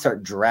 15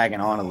 start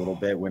dragging on a little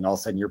bit when all of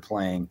a sudden you're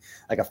playing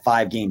like a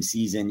 5-game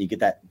season. You get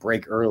that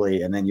break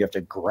early, and then you have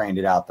to grind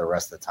it out the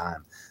rest of the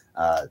time.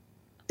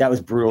 That was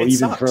brutal.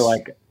 Even sucks. For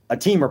like a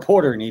team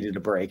reporter needed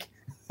a break.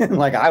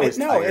 Like I was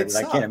tired.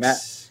 I can't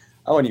imagine.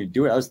 I wouldn't even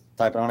do it. I was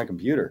typing on a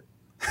computer.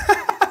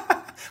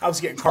 I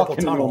was getting carpal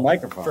tunnel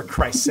microphone for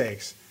Christ's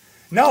sakes.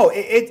 No,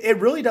 it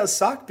really does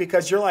suck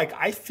because you're like,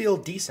 I feel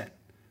decent.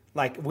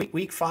 Like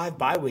week 5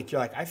 bye week,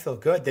 you're like, I feel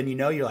good. Then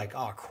you're like,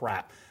 oh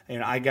crap.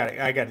 I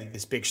got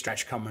this big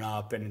stretch coming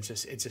up, and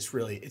it's just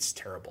really, it's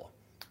terrible.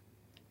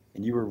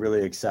 And you were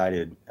really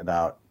excited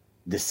about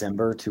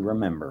December to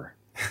remember.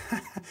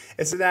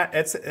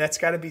 That's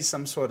got to be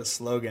some sort of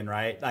slogan,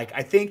 right? Like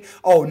I think.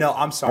 Oh no,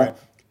 I'm sorry.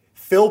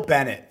 Phil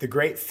Bennett, the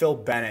great Phil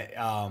Bennett.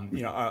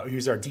 He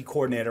was our D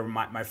coordinator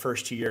my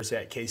first 2 years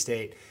at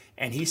K-State,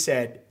 and he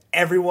said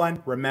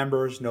everyone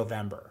remembers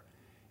November,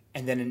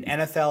 and then in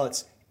NFL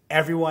it's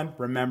everyone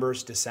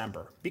remembers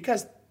December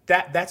because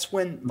that's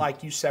when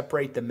like you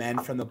separate the men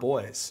from the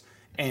boys,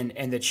 and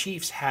the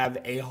Chiefs have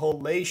a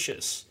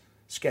hellacious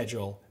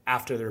schedule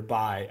after their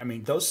bye. I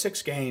mean, those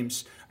 6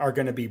 games are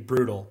going to be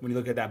brutal. When you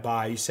look at that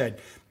bye, you said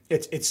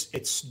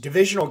it's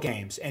divisional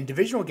games, and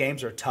divisional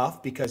games are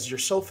tough because you're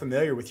so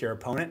familiar with your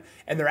opponent,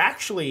 and they're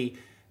actually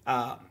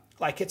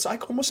like it's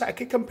like almost I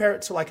could compare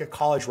it to like a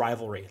college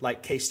rivalry,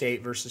 like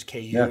K-State versus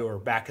KU, or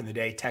back in the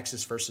day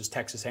Texas versus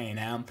Texas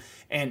A&M,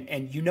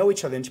 and you know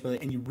each other intimately,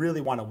 and you really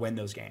want to win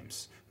those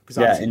games because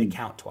obviously they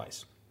count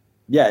twice.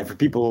 Yeah, and for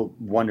people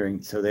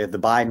wondering, so they have the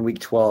bye in week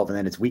 12, and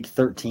then it's week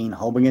 13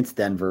 home against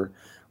Denver,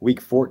 week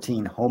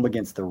 14 home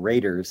against the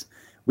Raiders,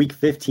 week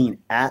 15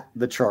 at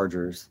the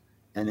Chargers,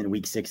 and then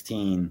week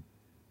 16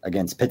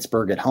 against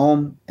Pittsburgh at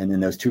home, and then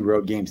those 2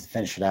 road games to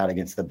finish it out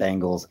against the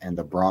Bengals and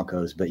the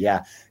Broncos. But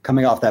yeah,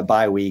 coming off that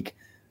bye week,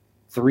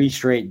 3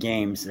 straight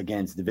games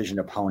against division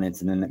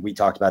opponents, and then we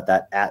talked about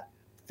that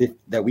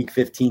that week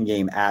 15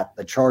 game at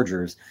the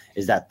Chargers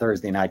is that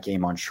Thursday night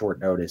game on short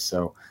notice.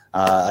 So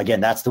again,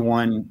 that's the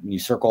one, you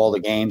circle all the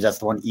games, that's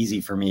the one easy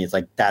for me. It's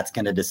like that's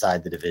going to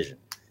decide the division.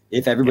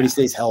 If everybody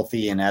stays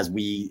healthy, and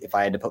if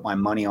I had to put my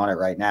money on it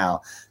right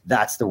now,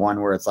 that's the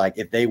one where it's like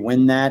if they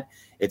win that,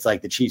 it's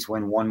like the Chiefs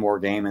win one more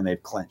game and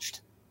they've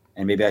clinched.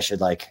 And maybe I should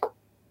like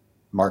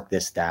mark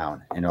this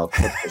down and I'll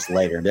clip this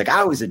later and be like,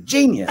 I was a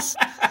genius.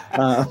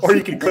 Or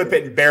you can clip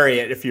it and bury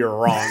it if you're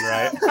wrong,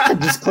 right?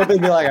 Just clip it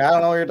and be like, I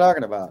don't know what you're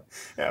talking about.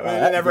 Yeah,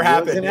 that never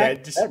happened.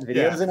 That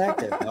video is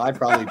inactive. No, I'd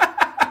probably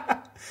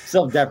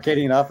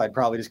self-deprecating enough. I'd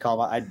probably just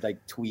I'd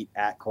like tweet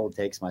at Cold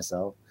Takes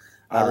myself.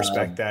 I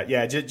respect that.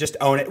 Yeah, just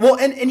own it. Well,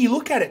 and you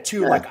look at it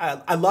too. Like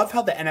I love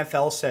how the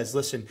NFL says,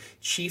 listen,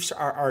 Chiefs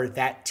are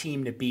that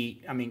team to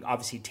beat. I mean,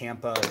 obviously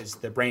Tampa is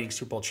the reigning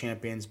Super Bowl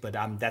champions, but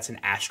that's an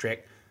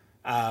asterisk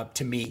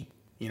to me.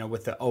 You know,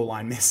 with the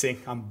O-line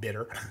missing, I'm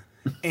bitter.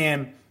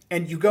 And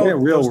you go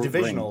those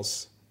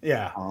divisionals.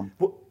 Yeah.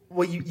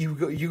 Well, you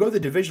go the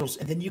divisionals,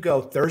 and then you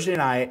go Thursday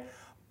night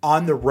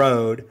on the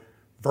road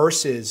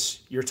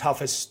versus your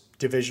toughest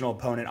divisional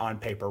opponent on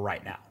paper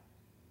right now.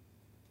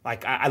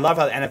 Like, I love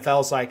how the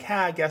NFL's like,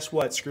 guess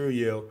what? Screw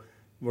you.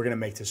 We're going to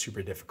make this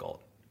super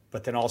difficult.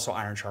 But then also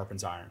iron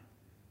sharpens iron.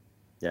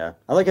 Yeah.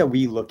 I like how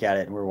we look at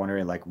it and we're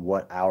wondering like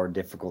what our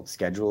difficult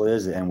schedule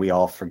is. And we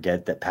all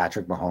forget that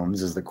Patrick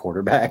Mahomes is the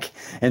quarterback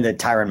and that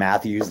Tyrann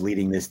Mathieu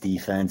leading this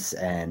defense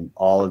and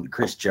all of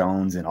Chris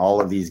Jones and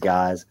all of these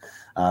guys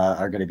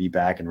are going to be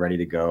back and ready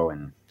to go.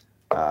 And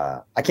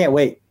I can't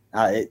wait.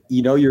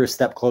 You're a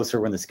step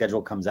closer when the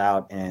schedule comes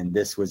out. And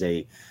this was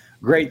a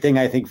great thing,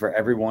 I think, for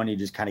everyone. You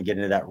just kind of get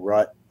into that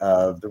rut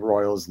of the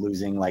Royals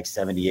losing like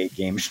 78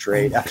 games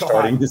straight after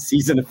starting the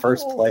season in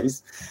first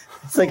place.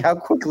 It's like how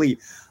quickly,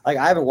 like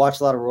I haven't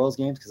watched a lot of Royals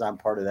games because I'm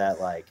part of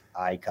that. Like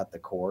I cut the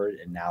cord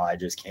and now I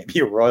just can't be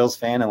a Royals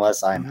fan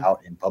unless I'm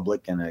out in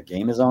public and a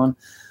game is on.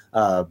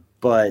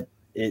 But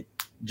it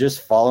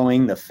just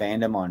following the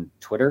fandom on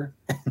Twitter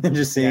and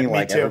just seeing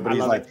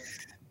everybody's like,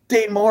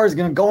 Dayton Moore is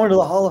going to go into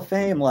the Hall of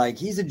Fame. Like,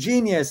 he's a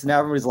genius. And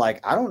everybody's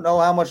like, I don't know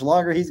how much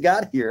longer he's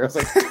got here. I was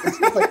like,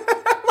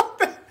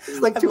 it's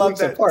like 2 weeks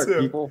apart,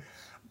 people.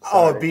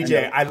 Sorry,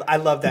 BJ, I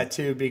love that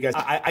too because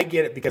I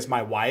get it because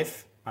my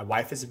wife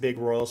is a big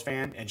Royals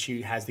fan and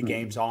she has the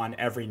games on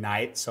every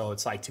night. So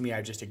it's like, to me,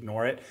 I just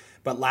ignore it.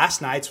 But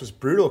last night's was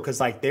brutal because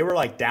like they were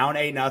like down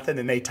 8-0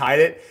 and they tied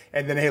it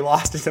and then they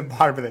lost at the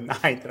bottom of the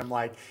ninth. And I'm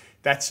like,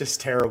 that's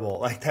just terrible.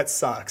 Like, that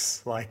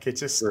sucks. Like, it's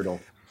just brutal.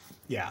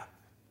 Yeah.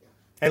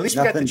 At least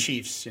we got the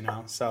Chiefs,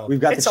 so we've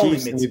got the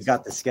Chiefs and we've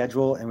got the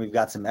schedule and we've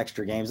got some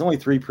extra games. Only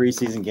 3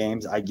 preseason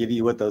games. I give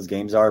you what those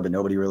games are, but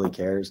nobody really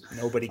cares.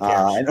 Nobody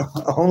cares. And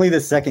only the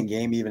second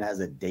game even has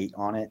a date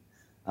on it.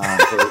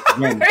 So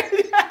again,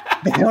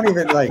 they don't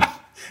even like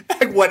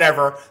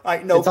whatever.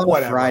 Like no, it's on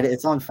whatever. Friday.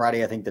 It's on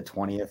Friday, I think the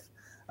 20th.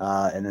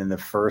 And then the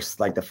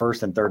first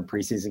and third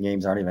preseason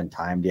games aren't even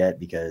timed yet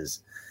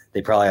because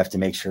they probably have to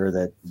make sure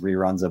that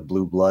reruns of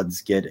Blue Bloods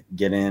get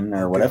in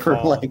or whatever.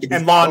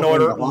 And Law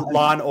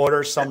and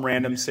Order, some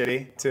random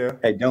city too.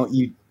 Hey, don't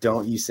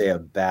you say a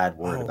bad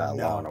word about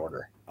Law and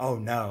Order. Oh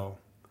no.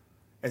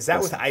 Is that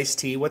with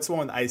Ice-T? What's the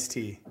one with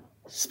Ice-T?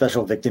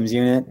 Special Victims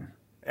Unit.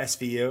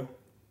 SVU.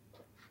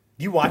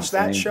 You watch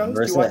that show?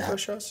 Do you watch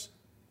those shows?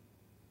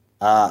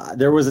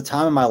 There was a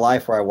time in my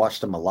life where I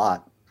watched them a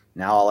lot.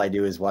 Now all I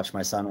do is watch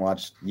my son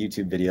watch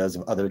YouTube videos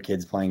of other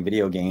kids playing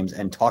video games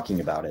and talking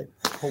about it.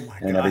 Oh my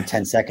and every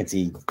 10 seconds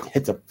he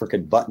hits a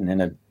freaking button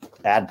and an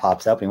ad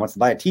pops up and he wants to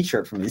buy a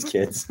t-shirt from these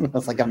kids. I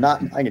was like, I'm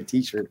not buying a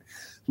t-shirt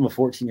from a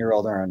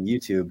 14-year-old on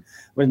YouTube.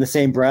 But in the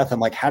same breath, I'm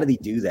like, how did he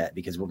do that?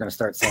 Because we're going to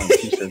start selling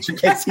t-shirts for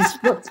KC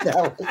Sports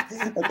now.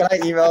 Like, can I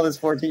email this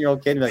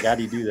 14-year-old kid and be like, how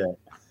do you do that?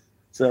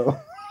 So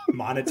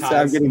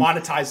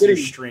monetize your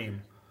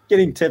stream.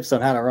 Getting tips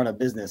on how to run a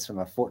business from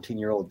a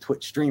 14-year-old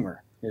Twitch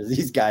streamer.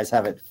 These guys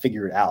have it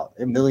figured out.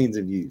 They have millions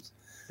of views.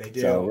 They do.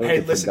 So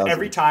hey, listen,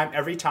 every time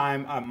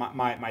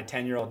my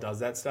 10-year-old does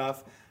that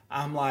stuff,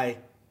 I'm like,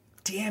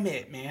 damn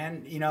it,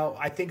 man.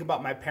 I think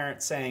about my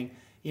parents saying,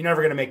 you're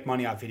never going to make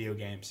money off video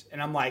games. And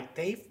I'm like,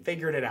 they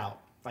figured it out.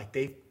 Like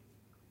they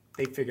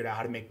figured out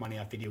how to make money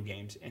off video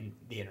games and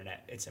the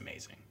internet. It's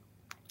amazing.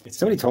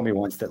 Somebody told me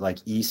once that like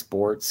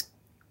esports,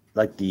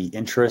 like the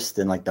interest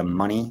and like the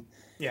money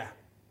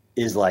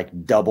is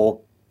like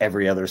double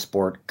every other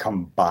sport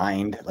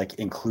combined, like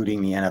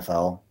including the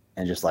NFL,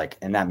 and just like,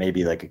 and that may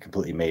be like a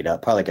completely made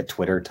up, probably like a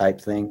Twitter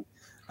type thing.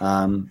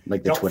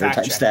 like the Don't Twitter fact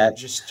type check stat. it.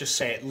 Just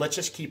say it. Let's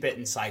just keep it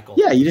in cycle.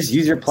 Yeah, you just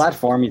use your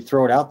platform, you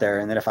throw it out there,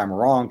 and then if I'm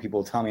wrong,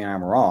 people tell me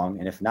I'm wrong,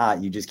 and if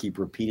not, you just keep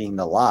repeating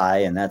the lie,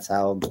 and that's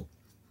how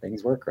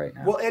things work right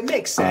now. Well, it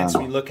makes sense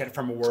when you look at it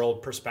from a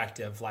world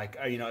perspective. Like,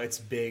 it's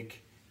big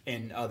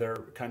in other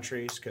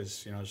countries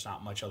because, there's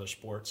not much other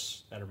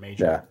sports that are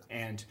major. Yeah.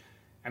 And,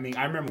 I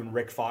remember when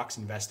Rick Fox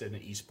invested in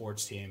an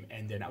esports team,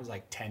 and then that was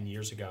like 10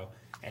 years ago.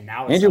 And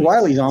now it's Andrew like,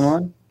 Wiley's on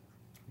one.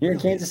 Here in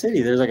Really? Kansas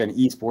City, there's like an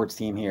esports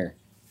team here.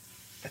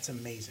 That's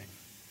amazing.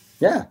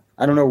 Yeah.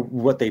 I don't know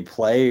what they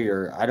play,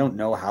 or I don't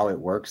know how it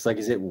works. Like,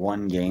 is it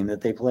one game that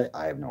they play?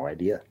 I have no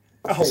idea.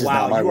 Oh, This is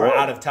wow. not my You are world.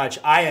 out of touch.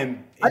 I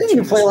didn't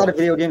even play a lot of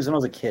video games when I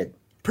was a kid.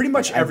 Pretty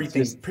much Like,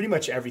 everything. just- Pretty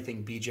much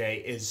everything.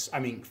 BJ is.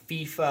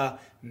 FIFA,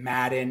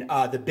 Madden.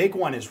 The big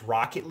one is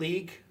Rocket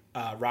League.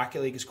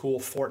 Rocket League is cool.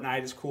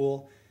 Fortnite is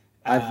cool.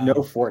 I have no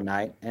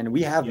Fortnite, and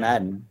we have yeah.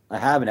 Madden. I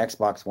have an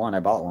Xbox One.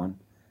 I bought one,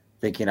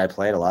 thinking I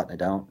play it a lot, and I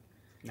don't.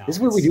 No, This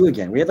is what we do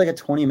again. We had like a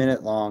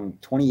 28-minute long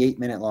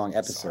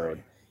episode, Sorry.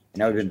 and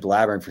now we've been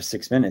blabbering for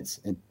 6 minutes.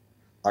 And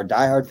our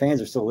diehard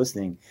fans are still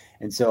listening,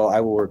 and so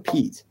I will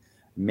repeat: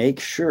 make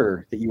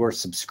sure that you are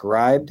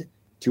subscribed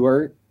to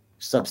our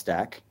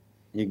Substack.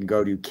 You can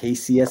go to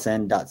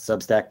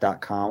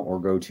kcsn.substack.com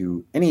or go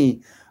to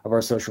any of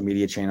our social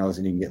media channels,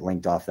 and you can get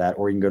linked off that.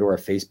 Or you can go to our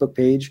Facebook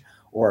page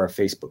or our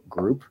Facebook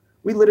group.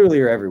 We literally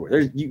are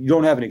everywhere. You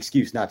don't have an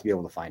excuse not to be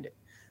able to find it.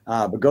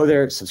 But go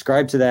there,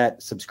 subscribe to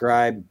that,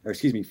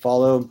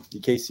 follow the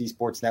KC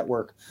Sports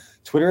Network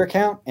Twitter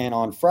account. And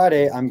on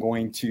Friday, I'm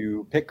going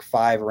to pick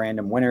 5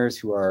 random winners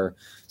who are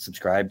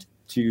subscribed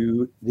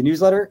to the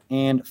newsletter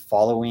and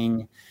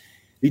following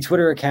the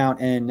Twitter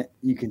account. And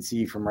you can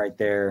see from right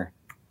there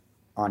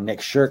on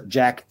Nick's shirt,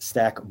 Jack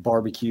Stack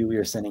Barbecue, we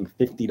are sending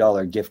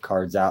 $50 gift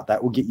cards out.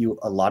 That will get you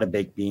a lot of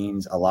baked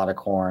beans, a lot of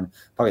corn,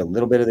 probably a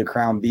little bit of the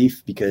ground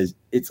beef because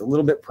it's a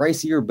little bit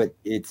pricier, but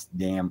it's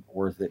damn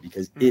worth it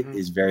because it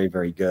is very,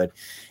 very good.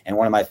 And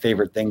one of my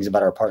favorite things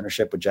about our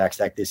partnership with Jack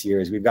Stack this year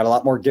is we've got a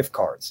lot more gift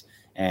cards.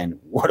 And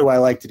what do I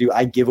like to do?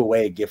 I give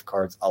away gift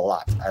cards a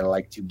lot. I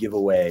like to give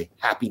away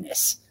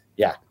happiness.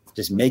 Yeah,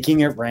 just making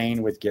it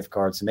rain with gift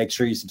cards. So make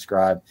sure you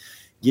subscribe.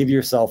 Give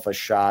yourself a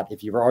shot.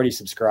 If you've already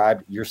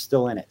subscribed, you're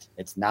still in it.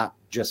 It's not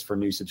just for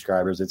new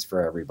subscribers. It's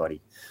for everybody.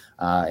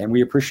 And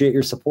we appreciate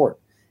your support.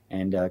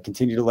 And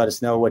continue to let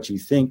us know what you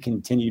think.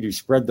 Continue to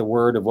spread the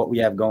word of what we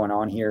have going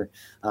on here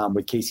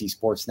with KC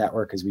Sports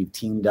Network as we've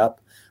teamed up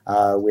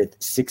with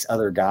 6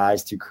 other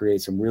guys to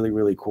create some really,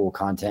 really cool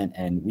content.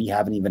 And we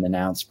haven't even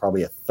announced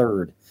probably a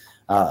third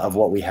of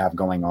what we have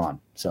going on.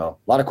 So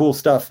a lot of cool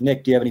stuff.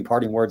 Nick, do you have any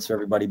parting words for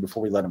everybody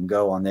before we let them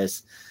go on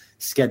this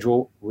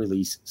schedule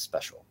release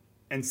special?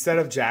 Instead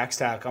of Jack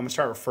Stack, I'm going to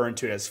start referring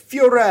to it as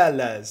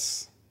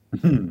Fiorella's.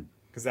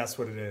 Because that's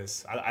what it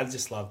is. I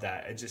just love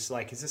that. It's just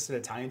like, is this an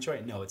Italian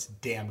joint? No, it's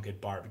damn good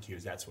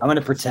barbecues. That's what I'm going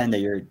to pretend that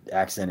your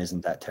accent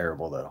isn't that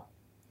terrible, though.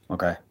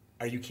 Okay.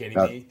 Are you kidding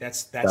me?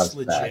 That's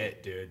legit,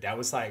 bad. dude. That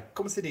was like,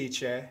 come si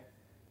dice?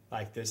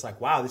 Like, there's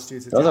like, wow, this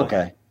dude's That was Italian.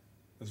 okay.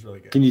 It was really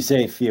good. Can you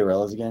say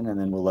Fiorella's again, and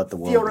then we'll let the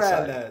world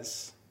decide.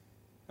 Fiorella's.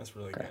 That's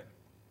really good.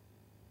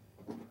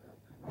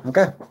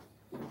 Okay.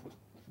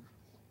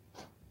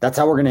 That's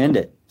how we're going to end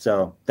it.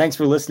 So thanks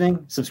for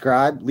listening.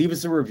 Subscribe. Leave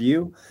us a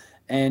review.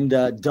 And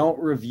don't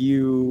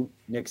review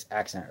Nick's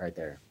accent right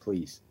there,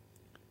 please.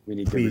 We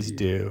need Please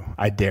do.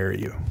 I dare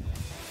you.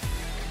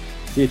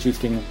 See you, Chiefs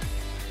Kingdom.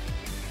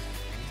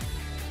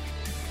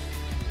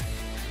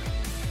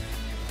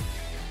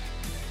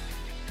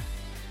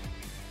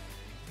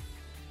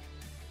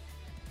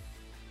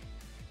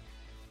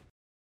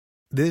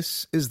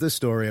 This is the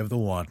story of the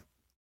one.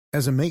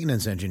 As a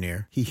maintenance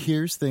engineer, he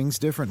hears things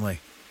differently.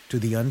 To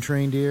the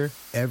untrained ear,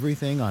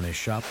 everything on his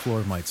shop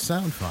floor might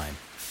sound fine,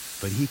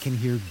 but he can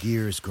hear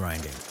gears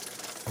grinding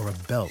or a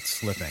belt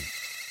slipping.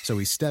 So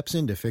he steps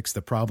in to fix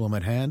the problem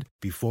at hand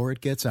before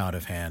it gets out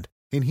of hand.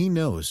 And he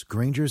knows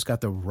Grainger's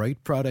got the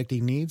right product he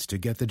needs to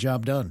get the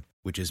job done,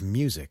 which is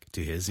music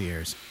to his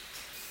ears.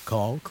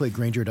 Call, click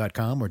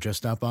Grainger.com, or just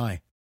stop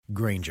by.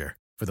 Grainger,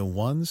 for the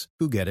ones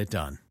who get it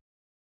done.